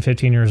 14,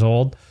 15 years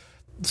old,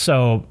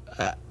 so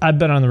I've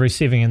been on the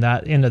receiving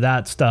end of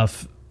that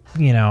stuff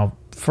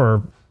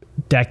for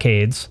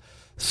decades,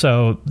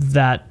 so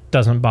that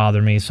doesn't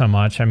bother me so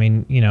much. I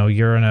mean,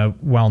 you're in a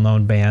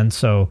well-known band,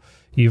 so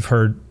you've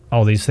heard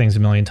all these things a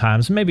million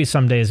times. Maybe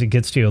some days it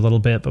gets to you a little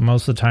bit, but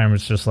most of the time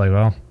it's just like,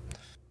 well,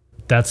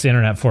 that's the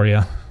internet for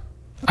you.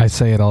 I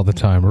say it all the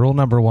time. Rule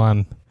number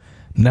 1,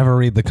 never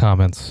read the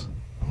comments.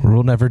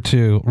 Rule number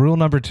two,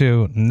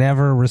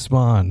 never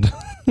respond.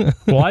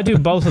 Well, I do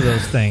both of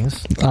those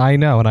things. I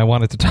know, and I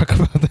wanted to talk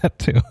about that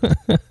too.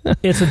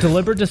 It's a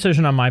deliberate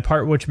decision on my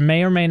part, which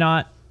may or may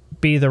not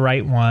be the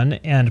right one,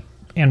 and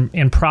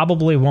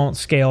probably won't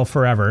scale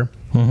forever.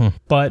 Mm-hmm.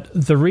 But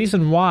the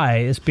reason why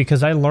is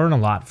because I learn a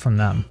lot from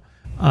them.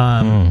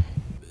 To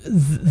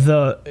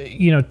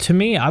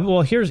me,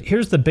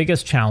 here's the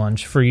biggest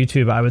challenge for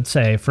YouTube, I would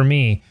say, for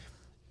me,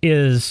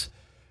 is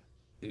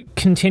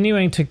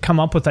continuing to come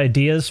up with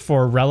ideas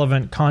for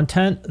relevant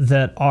content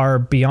that are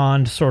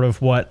beyond sort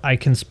of what I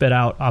can spit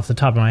out off the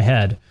top of my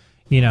head.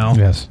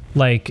 Yes.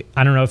 Like,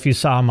 I don't know if you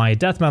saw my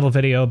death metal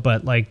video,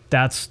 but like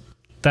that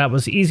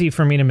was easy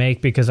for me to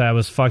make because I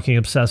was fucking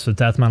obsessed with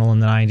death metal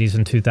in the 90s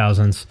and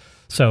 2000s.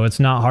 So it's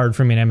not hard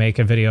for me to make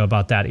a video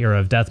about that era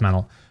of death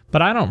metal.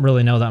 But I don't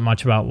really know that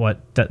much about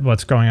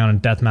what's going on in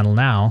death metal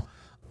now.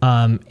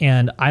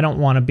 And I don't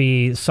want to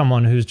be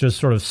someone who's just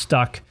sort of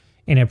stuck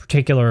in a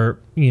particular,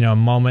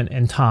 moment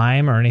in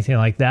time or anything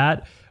like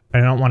that. I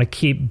don't want to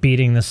keep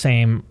beating the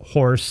same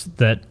horse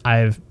that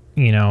I've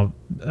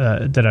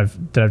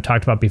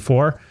talked about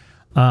before.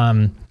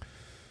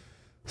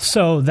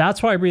 So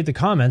that's why I read the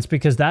comments,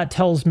 because that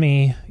tells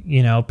me,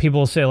 people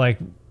will say like,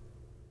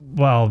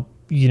 well,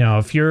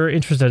 if you're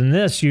interested in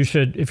this,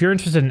 if you're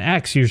interested in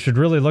X, you should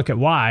really look at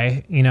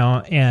Y,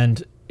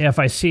 and if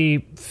I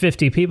see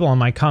 50 people in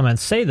my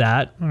comments say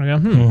that, I go,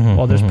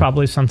 well, there's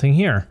probably something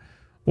here.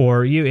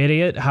 Or, you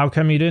idiot, how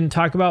come you didn't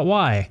talk about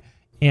Y?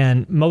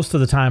 And most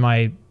of the time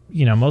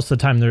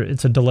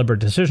it's a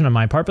deliberate decision on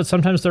my part, but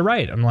sometimes they're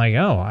right. I'm like,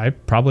 oh, I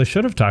probably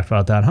should have talked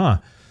about that, huh?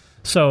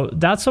 So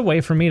that's a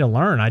way for me to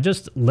learn. I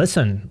just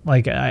listen.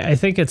 Like, I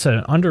think it's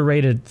an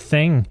underrated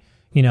thing.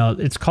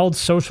 It's called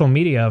social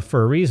media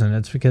for a reason.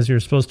 It's because you're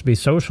supposed to be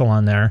social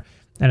on there.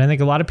 And I think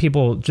a lot of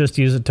people just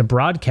use it to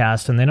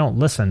broadcast and they don't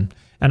listen.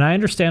 And I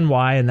understand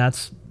why. And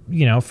that's,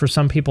 for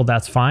some people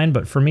that's fine.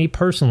 But for me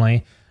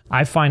personally,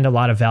 I find a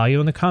lot of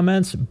value in the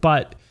comments,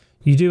 but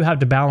you do have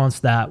to balance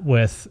that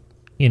with,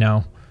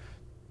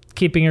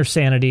 keeping your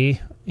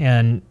sanity.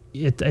 And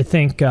I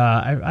think,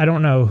 I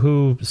don't know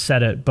who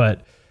said it,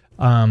 but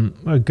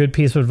a good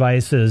piece of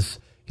advice is,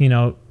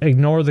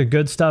 ignore the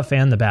good stuff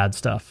and the bad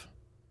stuff.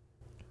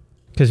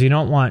 Because you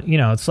don't want,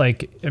 it's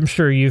like, I'm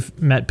sure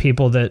you've met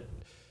people that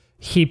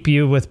heap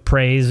you with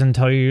praise and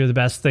tell you you're the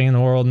best thing in the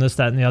world and this,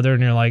 that, and the other.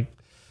 And you're like,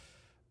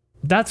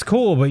 that's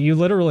cool, but you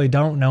literally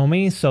don't know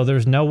me, so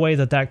there's no way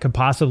that could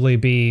possibly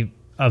be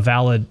a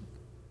valid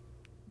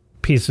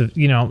piece of,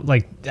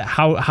 like,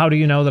 how do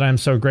you know that I'm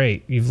so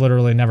great? You've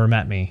literally never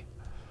met me.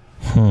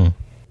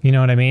 You know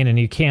what I mean? And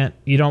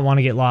you don't want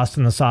to get lost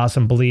in the sauce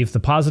and believe the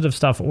positive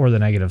stuff or the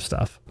negative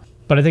stuff.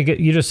 But I think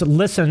you just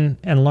listen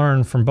and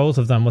learn from both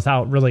of them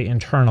without really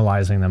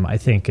internalizing them, I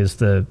think, is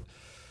the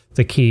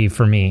key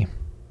for me.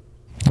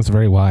 That's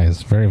very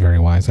wise, very, very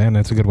wise. And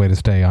it's a good way to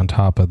stay on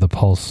top of the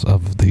pulse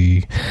of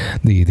the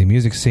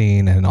music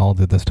scene and all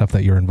the stuff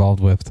that you're involved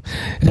with.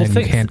 And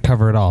you can't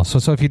cover it all.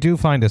 So if you do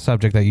find a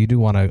subject that you do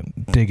want to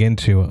dig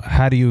into,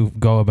 how do you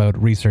go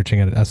about researching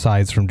it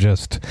aside from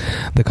just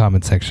the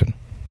comment section?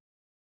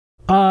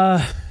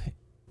 Just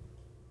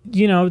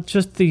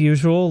the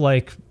usual,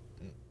 like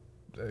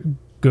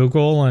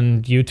Google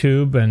and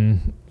YouTube,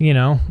 and,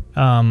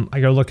 I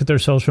go look at their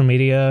social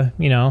media,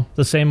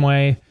 the same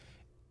way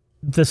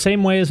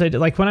as I did,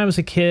 like when I was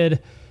a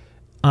kid,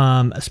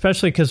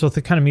 especially because with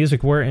the kind of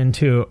music we're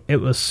into, it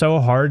was so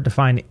hard to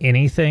find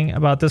anything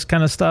about this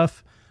kind of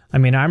stuff. I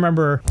mean, I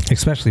remember...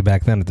 Especially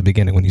back then at the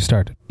beginning when you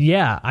started.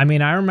 Yeah. I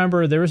mean, I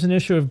remember there was an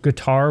issue of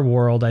Guitar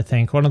World, I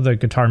think, one of the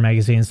guitar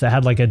magazines that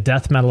had like a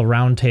death metal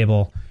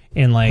roundtable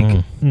in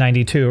like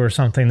 92 or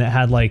something that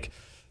had like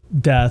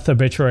Death,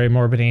 Obituary,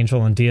 Morbid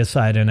Angel, and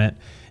Deicide in it.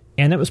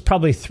 And it was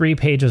probably 3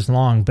 pages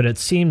long, but it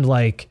seemed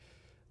like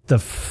the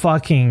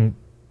fucking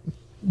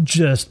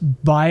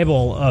just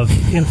Bible of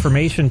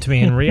information to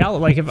me in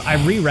reality. Like, if I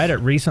reread it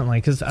recently,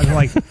 because I'm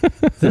like,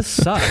 this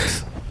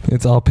sucks.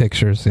 It's all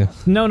pictures, yeah.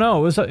 No,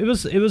 it was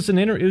it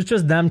was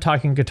just them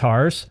talking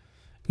guitars,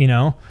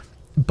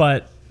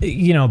 but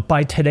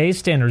by today's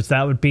standards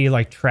that would be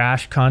like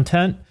trash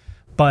content.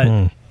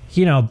 But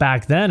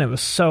back then it was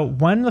so.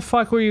 When the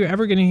fuck were you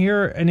ever going to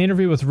hear an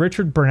interview with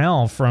Richard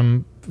Burnell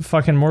from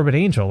fucking Morbid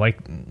Angel?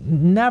 Like,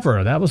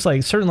 never. That was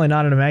like certainly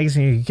not in a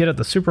magazine you could get at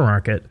the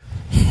supermarket.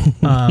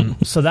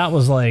 So that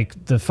was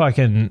like the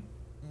fucking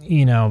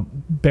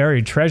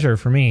buried treasure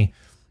for me.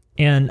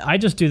 And I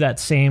just do that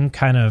same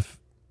kind of.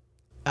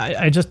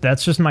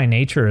 That's just my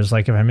nature, is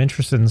like, if I'm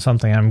interested in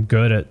something, I'm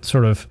good at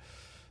sort of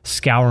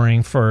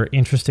scouring for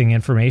interesting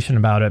information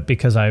about it,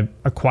 because I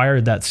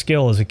acquired that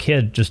skill as a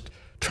kid, just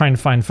trying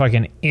to find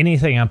fucking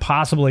anything I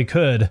possibly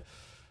could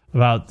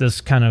about this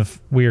kind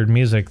of weird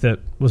music that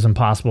was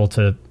impossible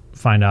to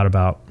find out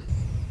about.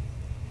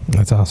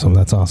 That's awesome.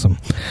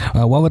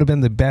 What would have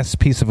been the best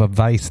piece of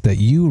advice that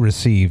you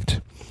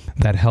received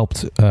that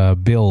helped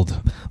build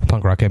the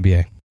Punk Rock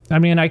MBA? I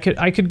mean, I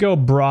could go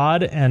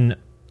broad and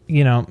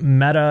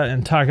meta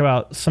and talk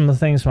about some of the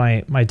things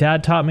my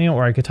dad taught me,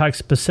 or I could talk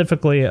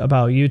specifically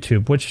about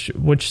YouTube.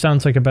 Which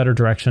sounds like a better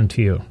direction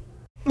to you?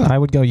 I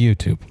would go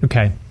YouTube.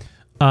 Okay.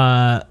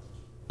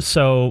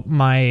 So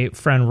my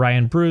friend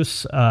Ryan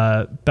Bruce,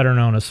 better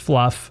known as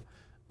Fluff,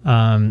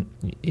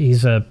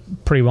 he's a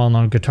pretty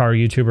well-known guitar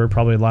YouTuber.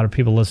 Probably a lot of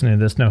people listening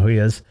to this know who he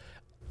is.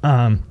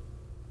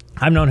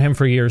 I've known him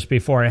for years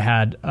before I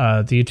had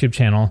the YouTube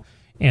channel,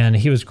 and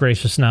he was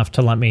gracious enough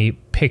to let me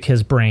pick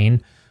his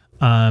brain.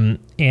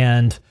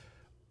 And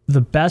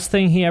the best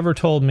thing he ever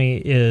told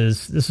me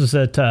is, this was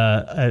at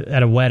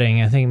a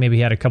wedding. I think maybe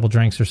he had a couple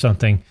drinks or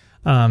something.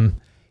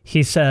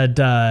 He said,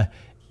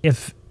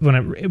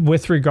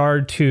 with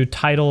regard to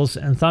titles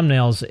and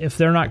thumbnails, if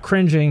they're not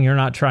cringing, you're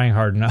not trying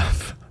hard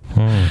enough.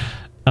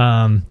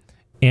 And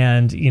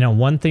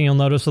one thing you'll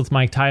notice with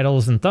my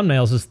titles and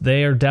thumbnails is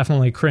they are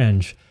definitely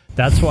cringe.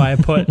 That's why I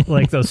put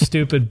like those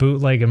stupid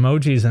bootleg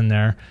emojis in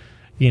there.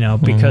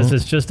 Because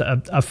it's just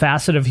a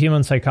facet of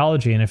human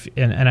psychology.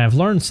 And I've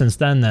learned since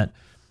then that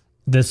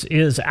this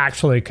is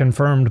actually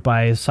confirmed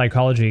by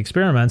psychology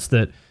experiments,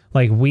 that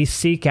like we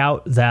seek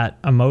out that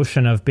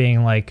emotion of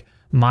being like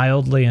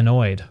mildly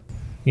annoyed,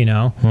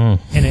 and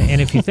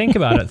if you think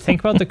about it,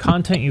 think about the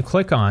content you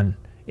click on.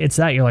 It's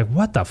that you're like,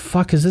 what the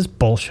fuck is this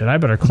bullshit? I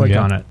better click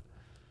on it.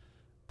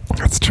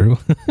 That's true.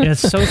 And it's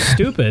so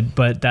stupid,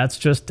 but that's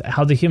just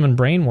how the human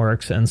brain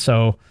works. And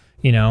so,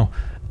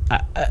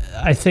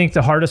 I think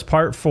the hardest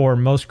part for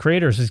most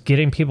creators is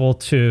getting people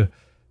to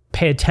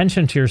pay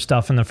attention to your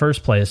stuff in the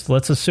first place.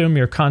 Let's assume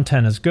your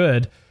content is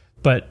good,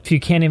 but if you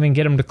can't even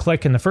get them to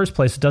click in the first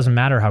place, it doesn't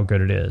matter how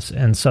good it is.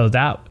 And so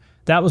that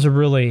was a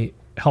really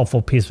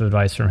helpful piece of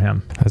advice from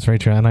him. That's very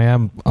true. And I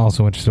am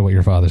also interested in what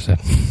your father said.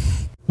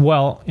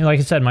 Well, like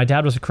I said, my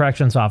dad was a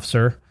corrections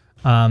officer,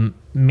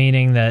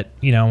 meaning that,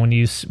 when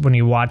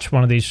you watch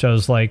one of these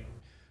shows like,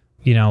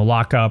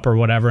 Lock Up or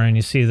whatever, and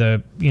you see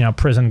the,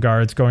 prison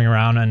guards going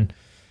around and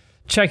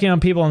checking on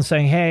people and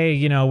saying,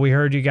 hey, we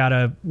heard you got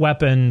a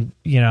weapon,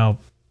 we're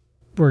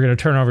going to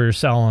turn over your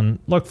cell and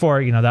look for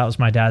it. That was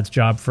my dad's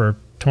job for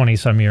 20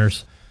 some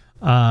years.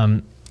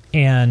 And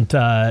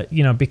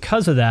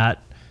because of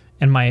that,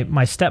 and my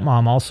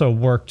stepmom also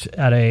worked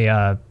at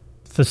a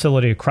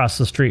facility across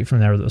the street from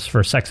there that was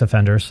for sex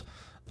offenders.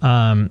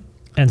 And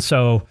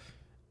so,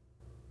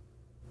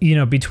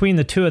 between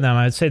the two of them,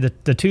 I would say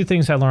that the two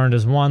things I learned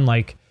is, one,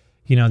 like,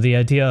 the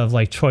idea of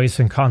like choice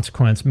and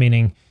consequence,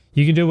 meaning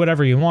you can do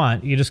whatever you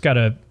want. You just got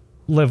to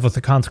live with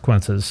the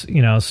consequences,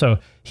 you know. So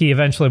he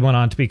eventually went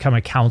on to become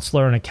a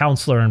counselor, and a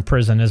counselor in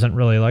prison isn't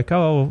really like,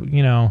 oh,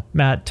 you know,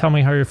 Matt, tell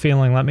me how you're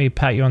feeling. Let me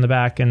pat you on the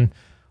back and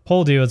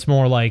hold you. It's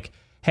more like,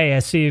 hey, I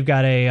see you've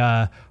got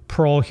a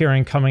parole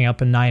hearing coming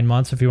up in 9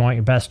 months. If you want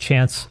your best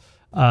chance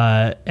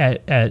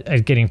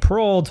at getting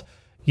paroled,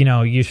 you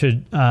know, you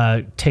should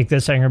take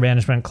this anger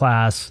management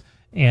class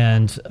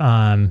and,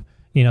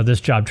 you know,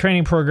 this job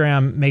training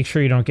program. Make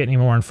sure you don't get any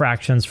more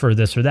infractions for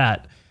this or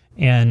that.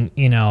 And,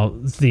 you know,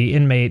 the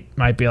inmate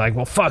might be like,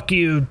 well, fuck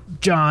you,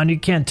 John. You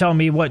can't tell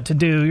me what to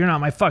do. You're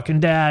not my fucking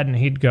dad. And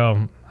he'd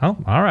go, oh,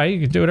 all right, you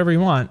can do whatever you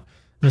want.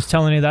 I'm just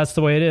telling you that's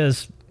the way it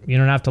is. You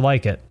don't have to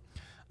like it.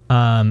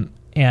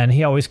 And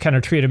he always kind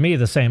of treated me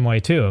the same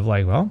way, too, of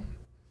like, well,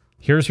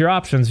 here's your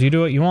options. You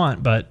do what you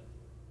want, but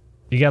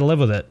you got to live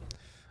with it.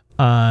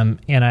 And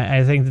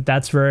I think that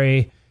that's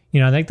very,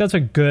 you know, I think that's a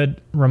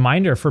good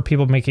reminder for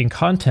people making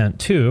content,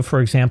 too. For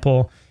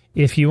example,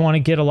 if you want to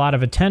get a lot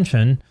of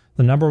attention,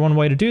 the number one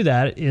way to do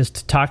that is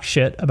to talk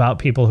shit about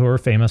people who are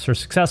famous or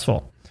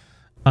successful.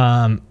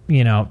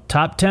 You know,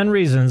 top 10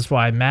 reasons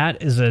why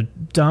Matt is a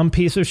dumb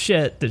piece of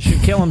shit that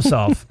should kill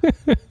himself.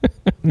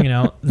 You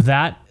know,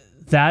 that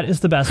is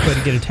the best way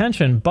to get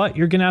attention, but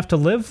you're going to have to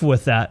live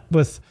with that,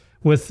 with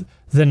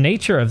the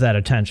nature of that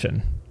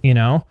attention, you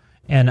know?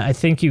 And I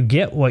think you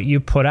get what you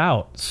put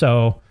out.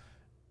 So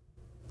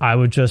I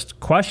would just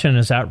question,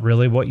 is that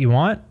really what you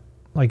want?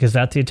 Like, is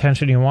that the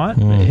attention you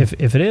want?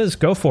 If it is,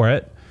 go for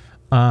it.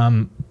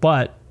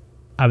 But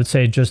I would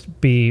say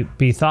just be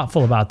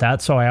thoughtful about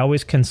that. So I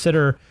always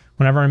consider,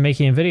 whenever I'm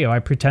making a video, I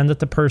pretend that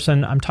the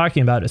person I'm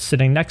talking about is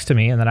sitting next to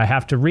me and that I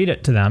have to read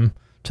it to them,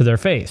 to their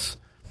face.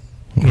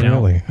 You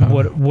know,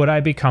 would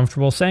I be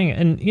comfortable saying it?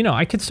 And, you know,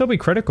 I could still be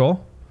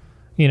critical,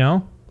 you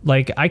know,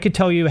 like I could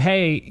tell you,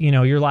 hey, you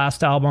know, your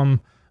last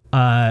album,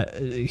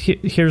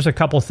 here's a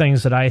couple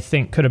things that I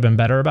think could have been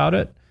better about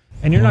it.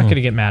 And you're not going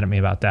to get mad at me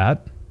about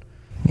that.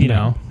 You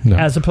know,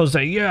 as opposed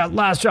to, yeah,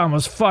 last album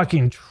was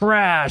fucking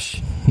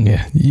trash.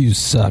 Yeah, you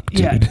suck,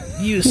 dude. Yeah,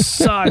 you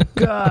suck,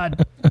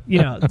 God.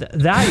 You know,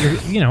 that,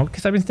 you're, you know,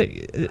 because I mean,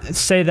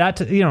 say that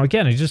to, you know,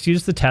 again, you just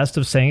use the test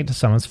of saying it to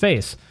someone's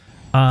face.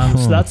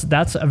 So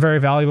that's a very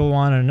valuable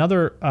one. And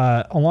another,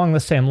 along the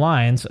same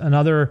lines,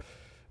 another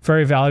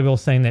very valuable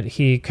thing that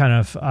he kind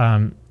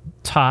of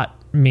taught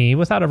me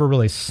without ever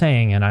really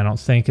saying it, I don't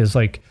think, is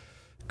like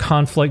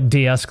conflict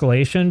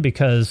de-escalation,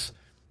 because,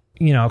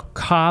 you know,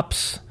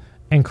 cops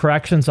and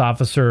corrections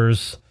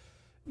officers,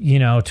 you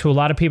know, to a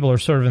lot of people are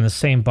sort of in the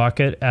same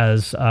bucket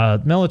as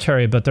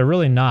military, but they're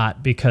really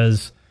not,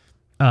 because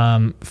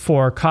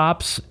for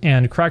cops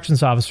and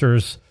corrections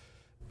officers,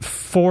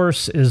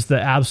 force is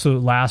the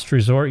absolute last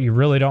resort. You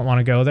really don't want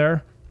to go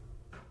there.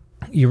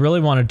 You really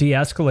want to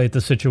de-escalate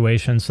the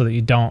situation so that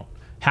you don't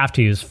have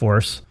to use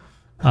force.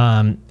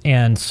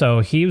 And so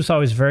he was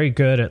always very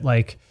good at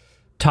like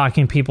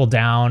talking people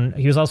down.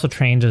 He was also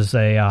trained as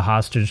a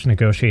hostage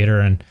negotiator,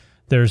 and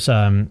there's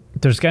a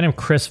guy named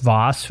Chris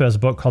Voss who has a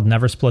book called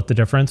Never Split the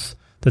Difference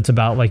that's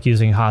about like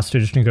using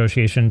hostage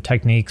negotiation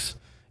techniques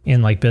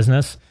in like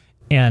business.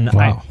 And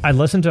wow. I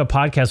listened to a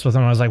podcast with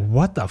him and I was like,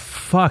 what the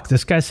fuck?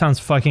 This guy sounds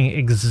fucking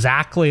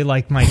exactly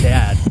like my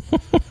dad.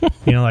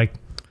 You know, like,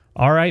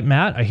 all right,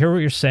 Matt, I hear what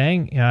you're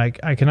saying. You know,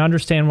 I can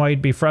understand why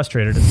you'd be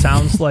frustrated. It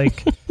sounds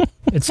like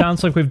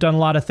we've done a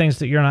lot of things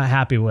that you're not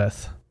happy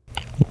with.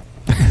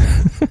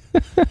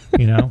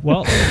 You know,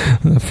 well,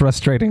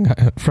 frustrating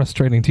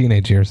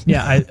teenage years.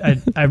 Yeah,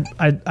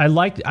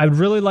 I'd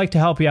really like to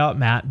help you out,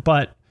 Matt,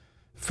 but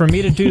for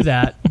me to do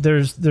that,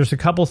 there's a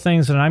couple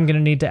things that I'm going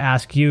to need to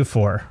ask you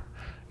for,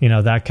 you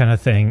know, that kind of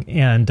thing.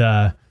 And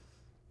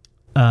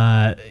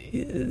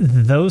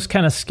those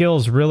kind of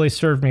skills really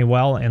served me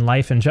well in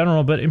life in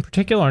general, but in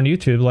particular on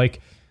YouTube. Like,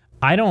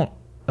 I don't,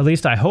 at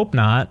least I hope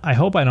not. I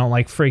hope I don't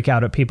like freak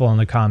out at people in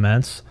the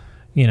comments.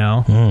 You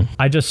know,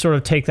 I just sort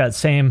of take that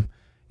same,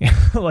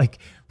 like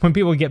when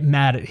people get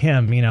mad at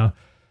him, you know,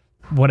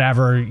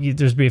 whatever,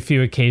 there's be a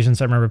few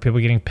occasions I remember people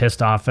getting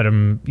pissed off at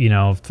him, you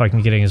know,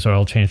 fucking getting his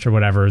oil changed or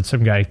whatever. And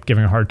some guy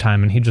giving a hard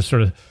time, and he would just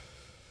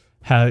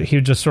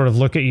sort of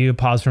look at you,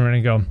 pause for a minute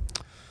and go,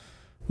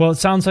 well, it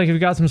sounds like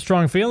you've got some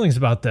strong feelings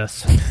about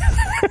this.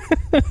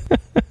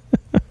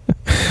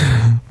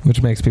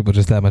 Which makes people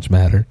just that much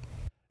madder.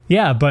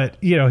 Yeah, but,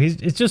 you know,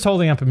 it's just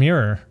holding up a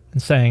mirror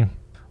and saying,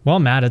 well,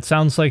 Matt, it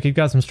sounds like you've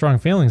got some strong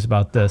feelings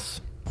about this.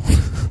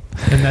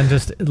 And then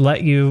just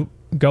let you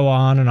go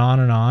on and on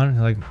and on.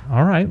 You're like,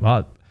 all right,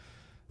 well,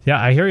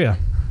 yeah, I hear you.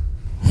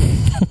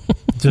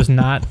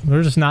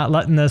 We're just not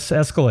letting this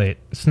escalate.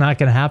 It's not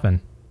going to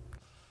happen.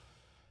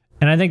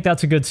 And I think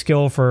that's a good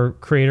skill for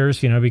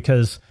creators, you know,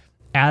 because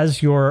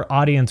as your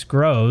audience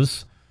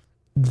grows,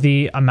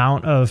 the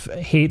amount of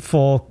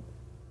hateful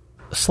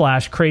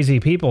 / crazy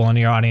people in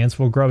your audience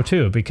will grow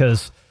too,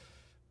 because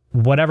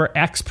whatever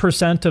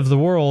X% of the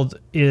world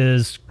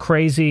is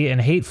crazy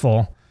and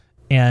hateful,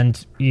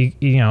 and you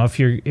know, if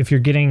you're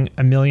getting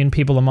 1 million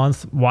people a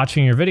month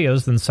watching your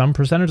videos, then some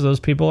percentage of those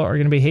people are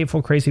going to be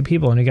hateful, crazy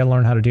people, and you got to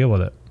learn how to deal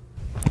with it.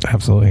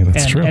 Absolutely,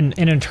 that's true. And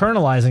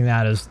internalizing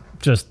that is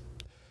just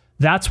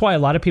That's why a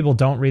lot of people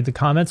don't read the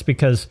comments,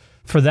 because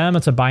for them,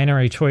 it's a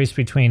binary choice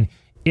between,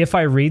 if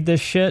I read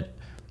this shit,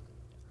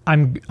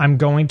 I'm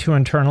going to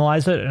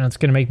internalize it and it's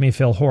going to make me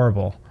feel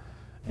horrible.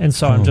 And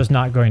so I'm just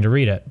not going to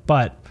read it.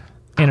 But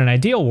in an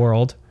ideal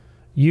world,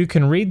 you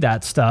can read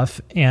that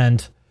stuff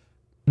and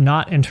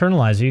not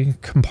internalize it. You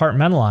can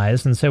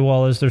compartmentalize and say,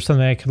 well, is there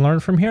something I can learn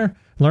from here?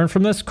 Learn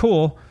from this?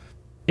 Cool.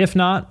 If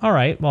not, all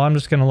right, well, I'm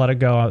just going to let it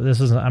go.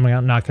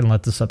 I'm not going to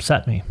let this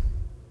upset me.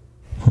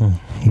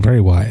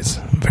 Very wise.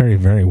 Very,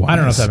 very wise. I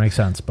don't know if that makes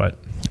sense, but...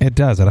 It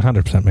does. It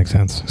 100% makes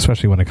sense,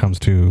 especially when it comes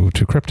to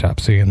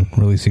Cryptopsy and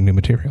releasing new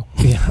material.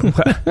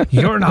 Yeah.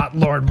 You're not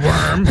Lord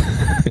Worm.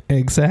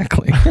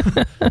 Exactly.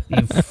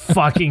 You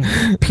fucking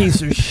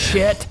piece of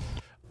shit.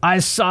 I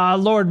saw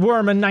Lord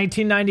Worm in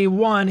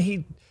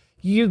 1991.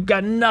 You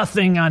got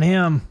nothing on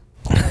him.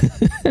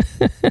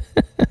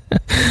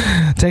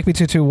 Take me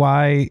to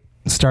why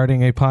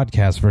starting a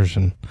podcast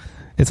version.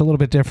 It's a little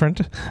bit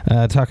different.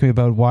 Talk to me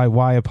about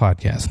why a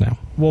podcast now.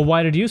 Well,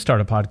 why did you start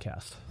a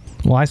podcast?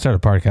 Well, I started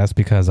a podcast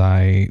because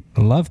I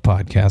love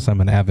podcasts.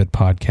 I'm an avid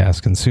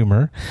podcast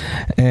consumer,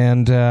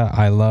 and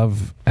I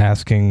love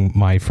asking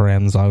my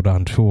friends out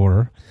on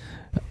tour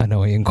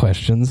annoying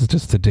questions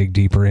just to dig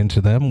deeper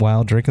into them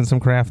while drinking some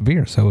craft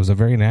beer. So it was a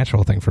very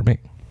natural thing for me.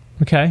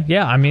 Okay.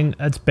 Yeah. I mean,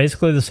 it's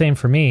basically the same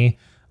for me.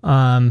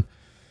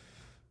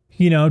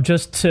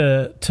 Just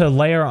to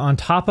layer on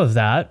top of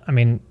that, I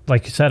mean,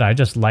 like you said, I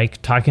just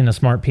like talking to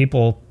smart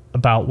people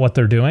about what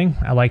they're doing.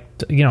 I like,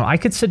 I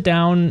could sit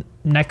down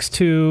next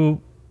to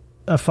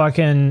a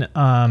fucking,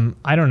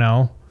 I don't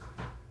know.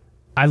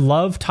 I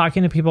love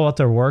talking to people about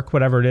their work,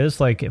 whatever it is.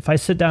 Like if I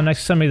sit down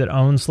next to somebody that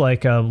owns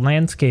like a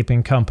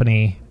landscaping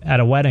company at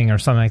a wedding or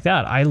something like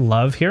that, I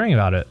love hearing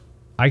about it.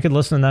 I could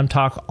listen to them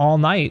talk all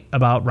night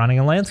about running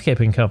a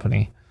landscaping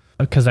company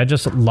because I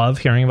just love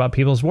hearing about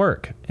people's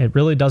work. It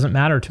really doesn't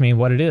matter to me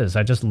what it is.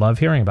 I just love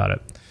hearing about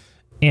it.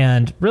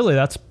 And really,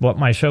 that's what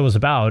my show is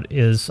about,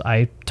 is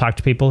I talk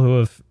to people who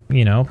have,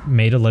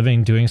 made a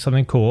living doing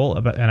something cool.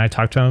 And I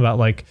talk to them about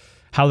like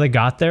how they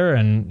got there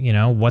and,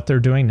 what they're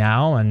doing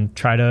now, and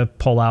try to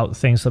pull out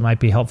things that might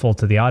be helpful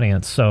to the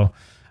audience. So,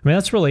 I mean,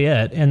 that's really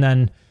it. And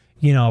then,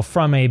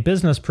 from a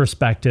business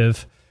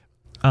perspective,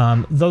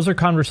 those are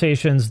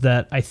conversations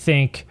that I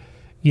think,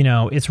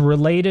 it's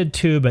related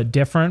to, but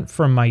different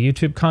from my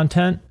YouTube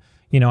content.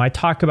 I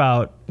talk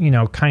about,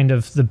 kind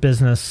of the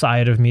business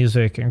side of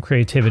music and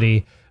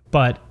creativity,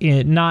 but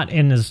not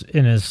in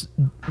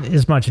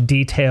as much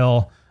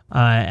detail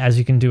as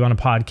you can do on a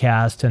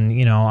podcast. And,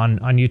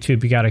 on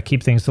YouTube, you got to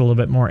keep things a little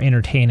bit more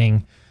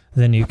entertaining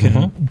than you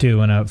can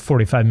do in a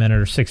 45-minute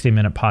or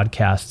 60-minute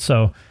podcast.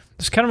 So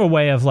it's kind of a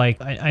way of like,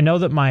 I know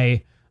that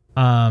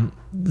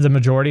the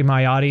majority of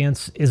my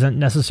audience isn't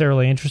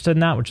necessarily interested in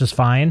that, which is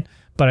fine.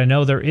 But I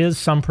know there is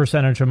some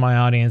percentage of my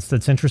audience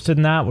that's interested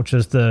in that, which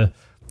is the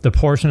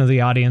portion of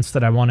the audience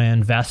that I want to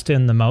invest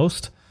in the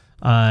most.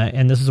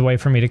 And this is a way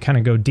for me to kind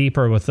of go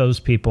deeper with those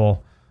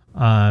people,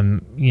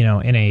 in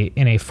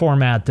a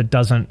format that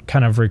doesn't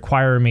kind of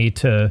require me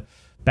to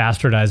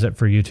bastardize it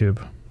for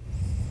YouTube.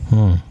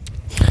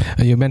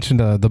 You mentioned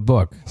the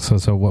book.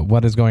 So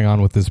what is going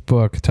on with this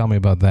book? Tell me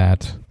about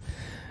that.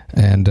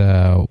 And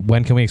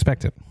when can we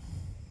expect it?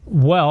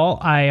 Well,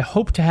 I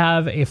hope to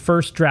have a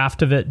first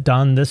draft of it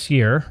done this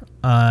year,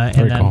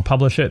 and then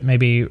publish it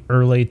maybe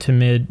early to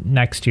mid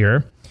next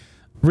year.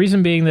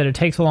 Reason being that it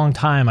takes a long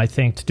time, I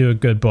think, to do a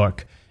good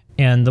book.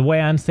 And the way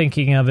I'm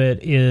thinking of it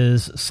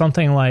is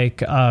something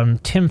like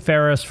Tim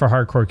Ferriss for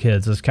hardcore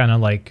kids is kind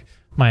of like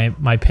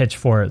my pitch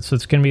for it. So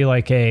it's going to be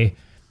like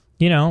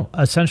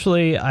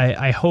essentially,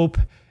 I hope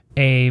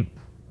a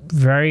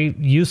very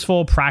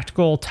useful,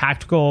 practical,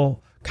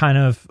 tactical kind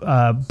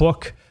of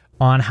book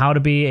on how to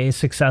be a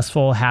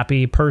successful,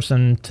 happy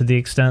person to the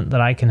extent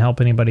that I can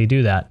help anybody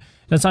do that.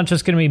 And it's not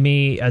just going to be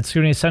me. It's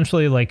going to be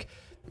essentially like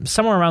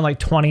somewhere around like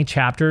 20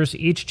 chapters.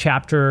 Each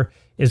chapter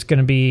is going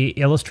to be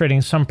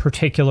illustrating some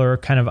particular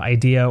kind of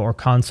idea or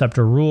concept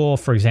or rule.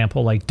 For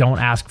example, like don't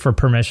ask for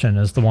permission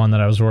is the one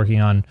that I was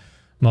working on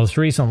most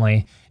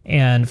recently.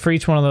 And for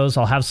each one of those,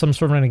 I'll have some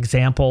sort of an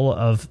example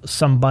of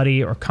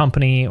somebody or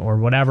company or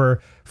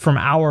whatever from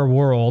our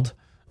world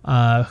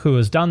who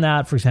has done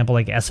that. For example,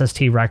 like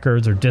SST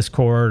Records or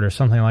Discord or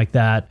something like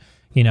that.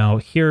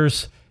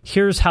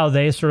 Here's how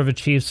they sort of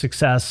achieve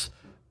success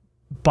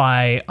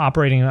by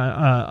operating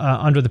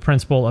under the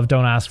principle of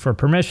don't ask for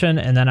permission.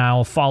 And then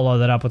I'll follow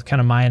that up with kind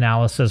of my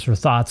analysis or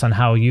thoughts on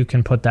how you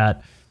can put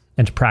that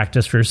into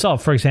practice for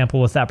yourself. For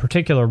example, with that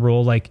particular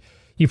rule, like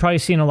you've probably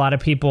seen a lot of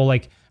people,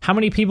 like how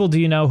many people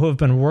do you know who have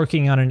been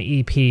working on an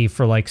EP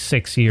for like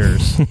 6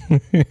 years?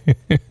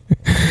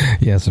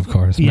 Yes, of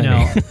course.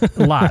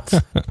 Lots.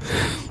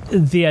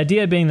 The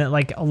idea being that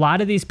like a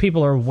lot of these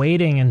people are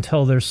waiting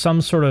until there's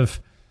some sort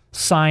of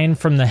sign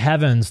from the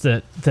heavens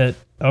that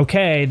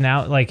okay,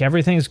 now like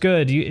everything's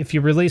good. If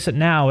you release it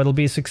now, it'll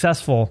be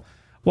successful.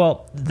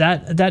 Well,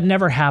 that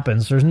never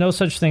happens. There's no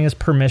such thing as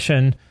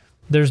permission.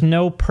 There's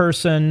no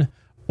person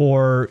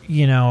or,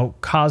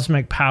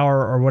 cosmic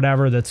power or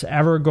whatever that's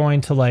ever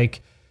going to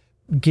like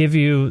give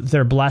you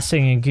their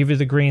blessing and give you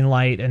the green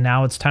light, and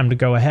now it's time to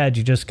go ahead.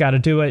 You just got to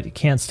do it. You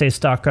can't stay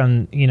stuck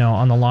on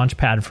the launch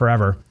pad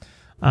forever.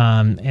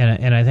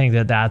 And I think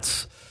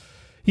that's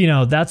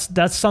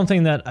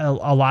something that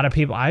a lot of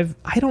people, I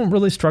don't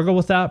really struggle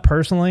with that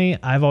personally.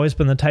 I've always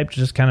been the type to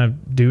just kind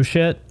of do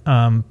shit.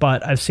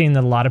 But I've seen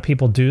that a lot of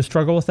people do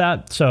struggle with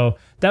that. So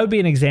that would be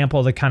an example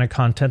of the kind of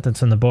content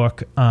that's in the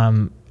book.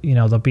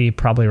 There'll be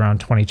probably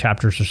around 20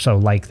 chapters or so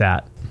like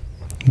that.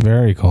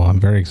 Very cool. I'm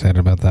very excited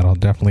about that. I'll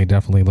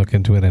definitely look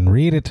into it and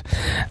read it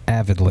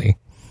avidly.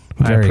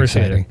 Very I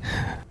appreciate exciting.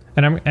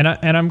 it.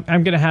 And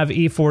I'm going to have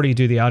E40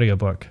 do the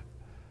audiobook.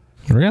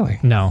 Really?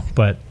 No,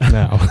 but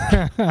no.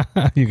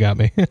 You got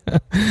me.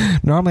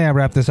 Normally I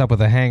wrap this up with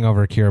a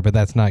hangover cure, but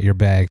that's not your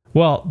bag.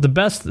 Well, the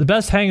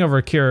best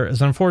hangover cure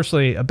is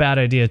unfortunately a bad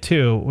idea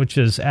too, which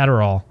is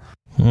Adderall.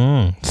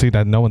 See,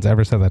 that no one's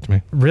ever said that to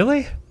me.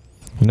 Really?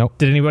 Nope.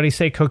 Did anybody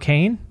say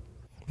cocaine?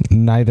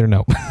 Neither.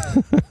 Nope.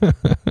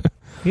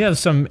 You have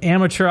some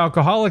amateur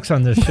alcoholics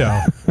on this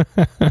show.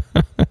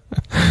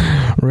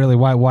 Really?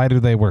 Why do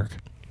they work?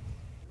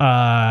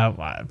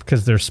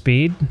 Because they're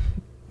speed.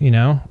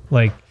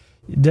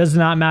 It does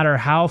not matter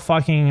how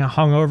fucking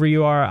hungover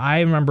you are. I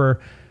remember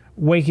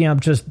waking up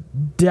just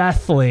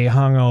deathly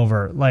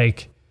hungover.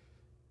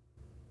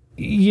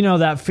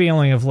 That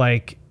feeling of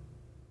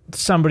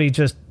somebody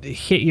just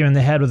hit you in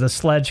the head with a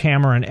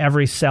sledgehammer and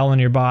every cell in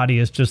your body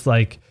is just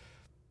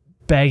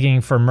begging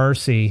for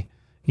mercy.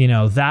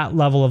 That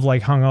level of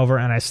hungover,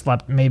 and I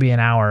slept maybe an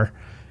hour.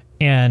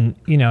 And,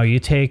 you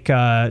take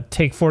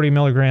 40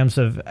 milligrams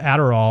of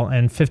Adderall,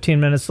 and 15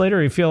 minutes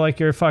later, you feel like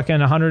you're fucking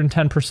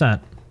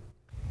 110%.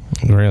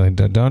 Really?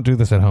 Don't do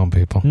this at home,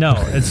 people. No,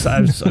 it's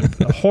a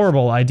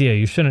horrible idea.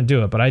 You shouldn't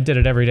do it. But I did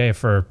it every day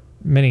for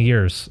many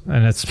years,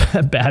 and it's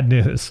bad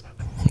news.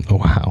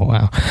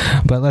 Wow.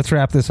 But let's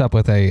wrap this up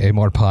with a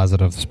more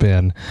positive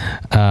spin.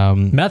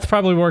 Meth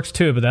probably works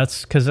too, but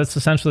that's because that's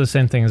essentially the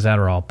same thing as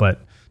Adderall.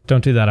 But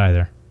don't do that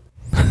either.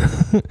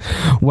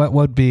 What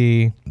would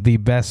be the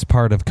best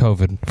part of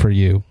COVID for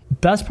you?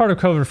 Best part of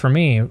COVID for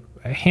me,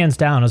 hands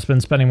down, has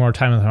been spending more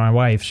time with my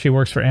wife. She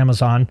works for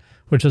Amazon,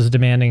 which is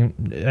demanding,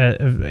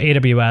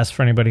 AWS,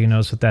 for anybody who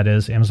knows what that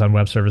is, Amazon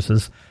Web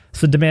Services.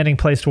 It's a demanding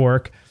place to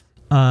work.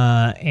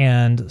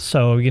 And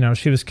so,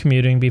 she was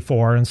commuting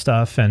before and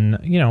stuff, and,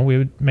 we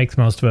would make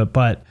the most of it.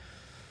 But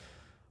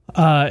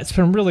it's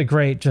been really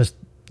great just,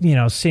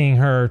 seeing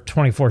her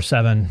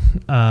 24/7.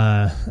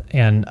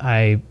 And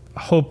I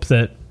hope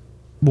that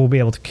we'll be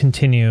able to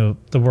continue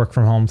the work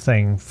from home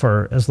thing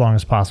for as long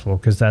as possible,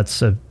 because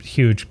that's a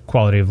huge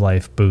quality of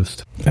life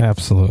boost.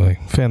 Absolutely.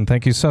 Finn,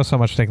 thank you so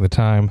much for taking the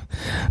time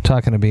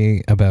talking to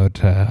me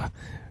about,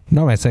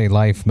 normally I say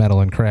life, metal,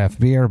 and craft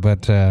beer,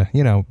 but,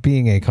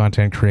 being a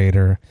content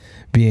creator,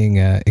 being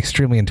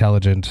extremely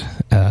intelligent,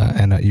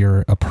 and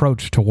your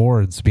approach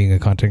towards being a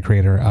content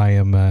creator, I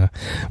am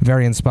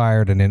very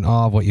inspired and in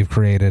awe of what you've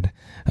created.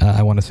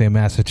 I want to say a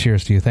massive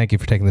cheers to you. Thank you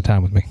for taking the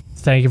time with me.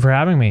 Thank you for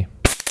having me.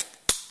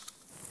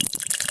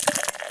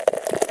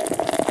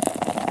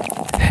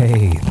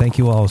 Hey, thank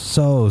you all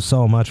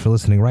so much for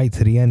listening right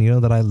to the end. You know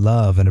that I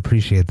love and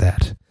appreciate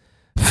that.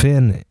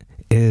 Finn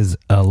is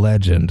a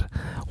legend.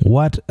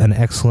 What an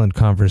excellent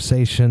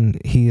conversation.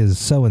 He is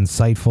so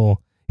insightful.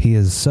 He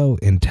is so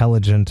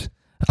intelligent.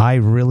 I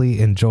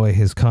really enjoy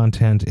his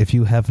content. If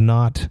you have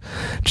not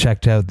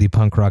checked out the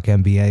Punk Rock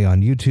MBA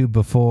on YouTube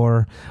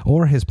before,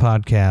 or his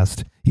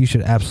podcast, you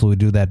should absolutely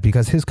do that,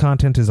 because his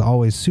content is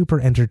always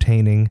super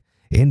entertaining,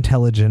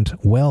 intelligent,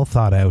 well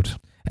thought out,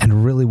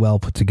 and really well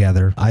put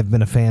together. I've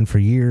been a fan for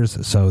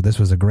years, so this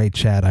was a great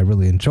chat. I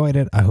really enjoyed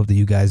it. I hope that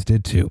you guys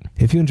did too.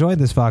 If you enjoyed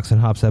this Vox and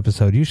Hops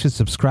episode, you should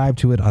subscribe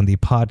to it on the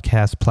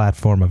podcast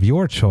platform of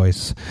your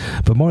choice.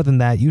 But more than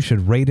that, you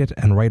should rate it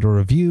and write a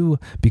review,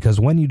 because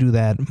when you do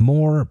that,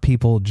 more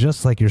people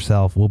just like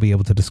yourself will be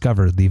able to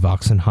discover the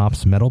Vox and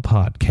Hops Metal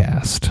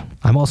Podcast.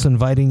 I'm also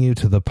inviting you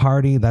to the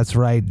party. That's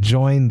right.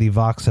 Join the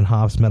Vox and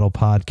Hops Metal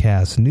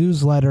Podcast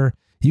newsletter.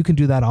 You can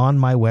do that on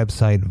my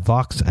website,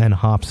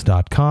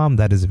 voxandhops.com.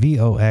 That is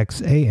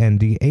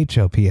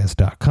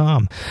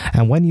VOXANDHOPS.com.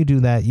 And when you do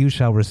that, you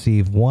shall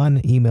receive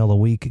one email a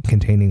week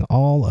containing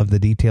all of the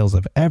details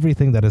of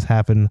everything that has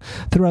happened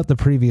throughout the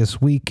previous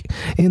week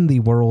in the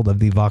world of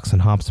the Vox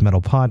and Hops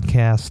Metal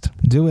Podcast.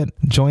 Do it.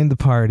 Join the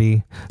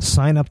party.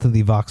 Sign up to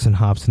the Vox and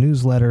Hops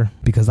newsletter,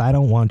 because I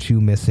don't want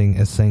you missing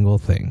a single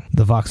thing.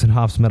 The Vox and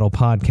Hops Metal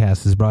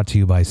Podcast is brought to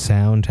you by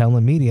Sound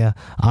Talent Media.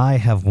 I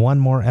have one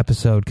more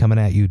episode coming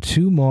at you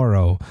tomorrow,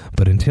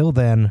 but until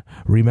then,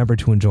 remember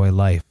to enjoy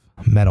life,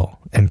 metal,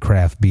 and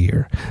craft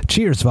beer.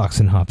 Cheers,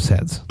 Vox and Hops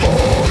heads.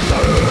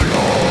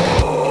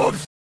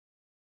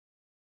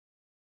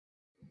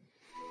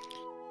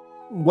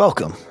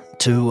 Welcome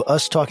to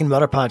us talking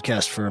about our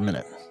podcast for a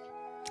minute.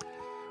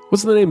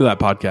 What's the name of that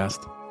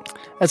podcast?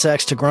 That's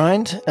Axe to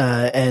Grind,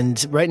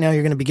 and right now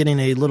you're going to be getting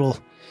a little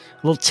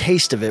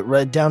taste of it,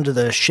 right down to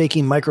the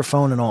shaky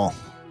microphone and all.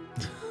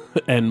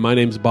 And my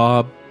name's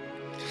Bob.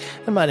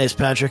 And my name's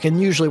Patrick, and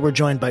usually we're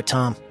joined by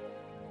Tom.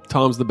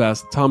 Tom's the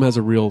best. Tom has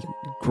a real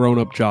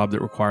grown-up job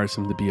that requires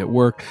him to be at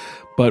work,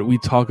 but we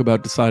talk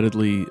about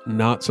decidedly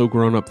not so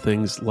grown-up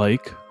things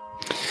like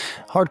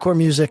hardcore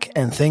music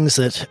and things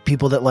that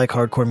people that like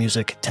hardcore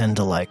music tend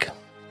to like.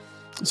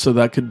 So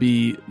that could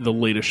be the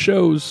latest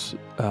shows,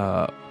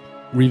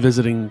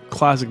 revisiting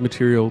classic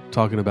material,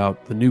 talking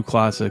about the new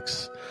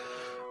classics,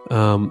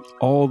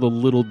 all the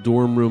little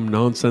dorm room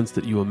nonsense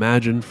that you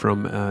imagine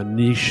from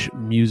niche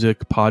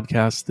music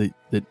podcasts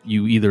that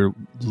you either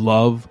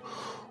love,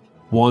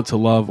 want to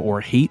love, or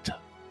hate.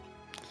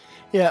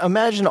 Yeah,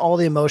 imagine all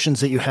the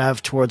emotions that you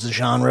have towards a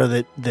genre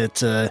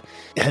that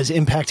has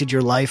impacted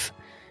your life,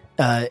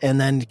 and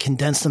then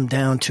condense them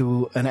down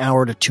to an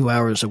hour to 2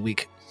 hours a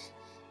week.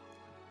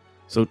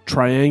 So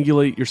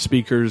triangulate your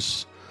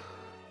speakers,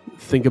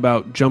 think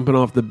about jumping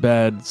off the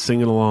bed,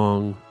 singing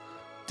along,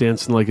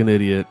 dancing like an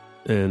idiot,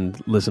 and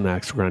listen to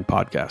Axe to Grind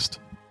podcast.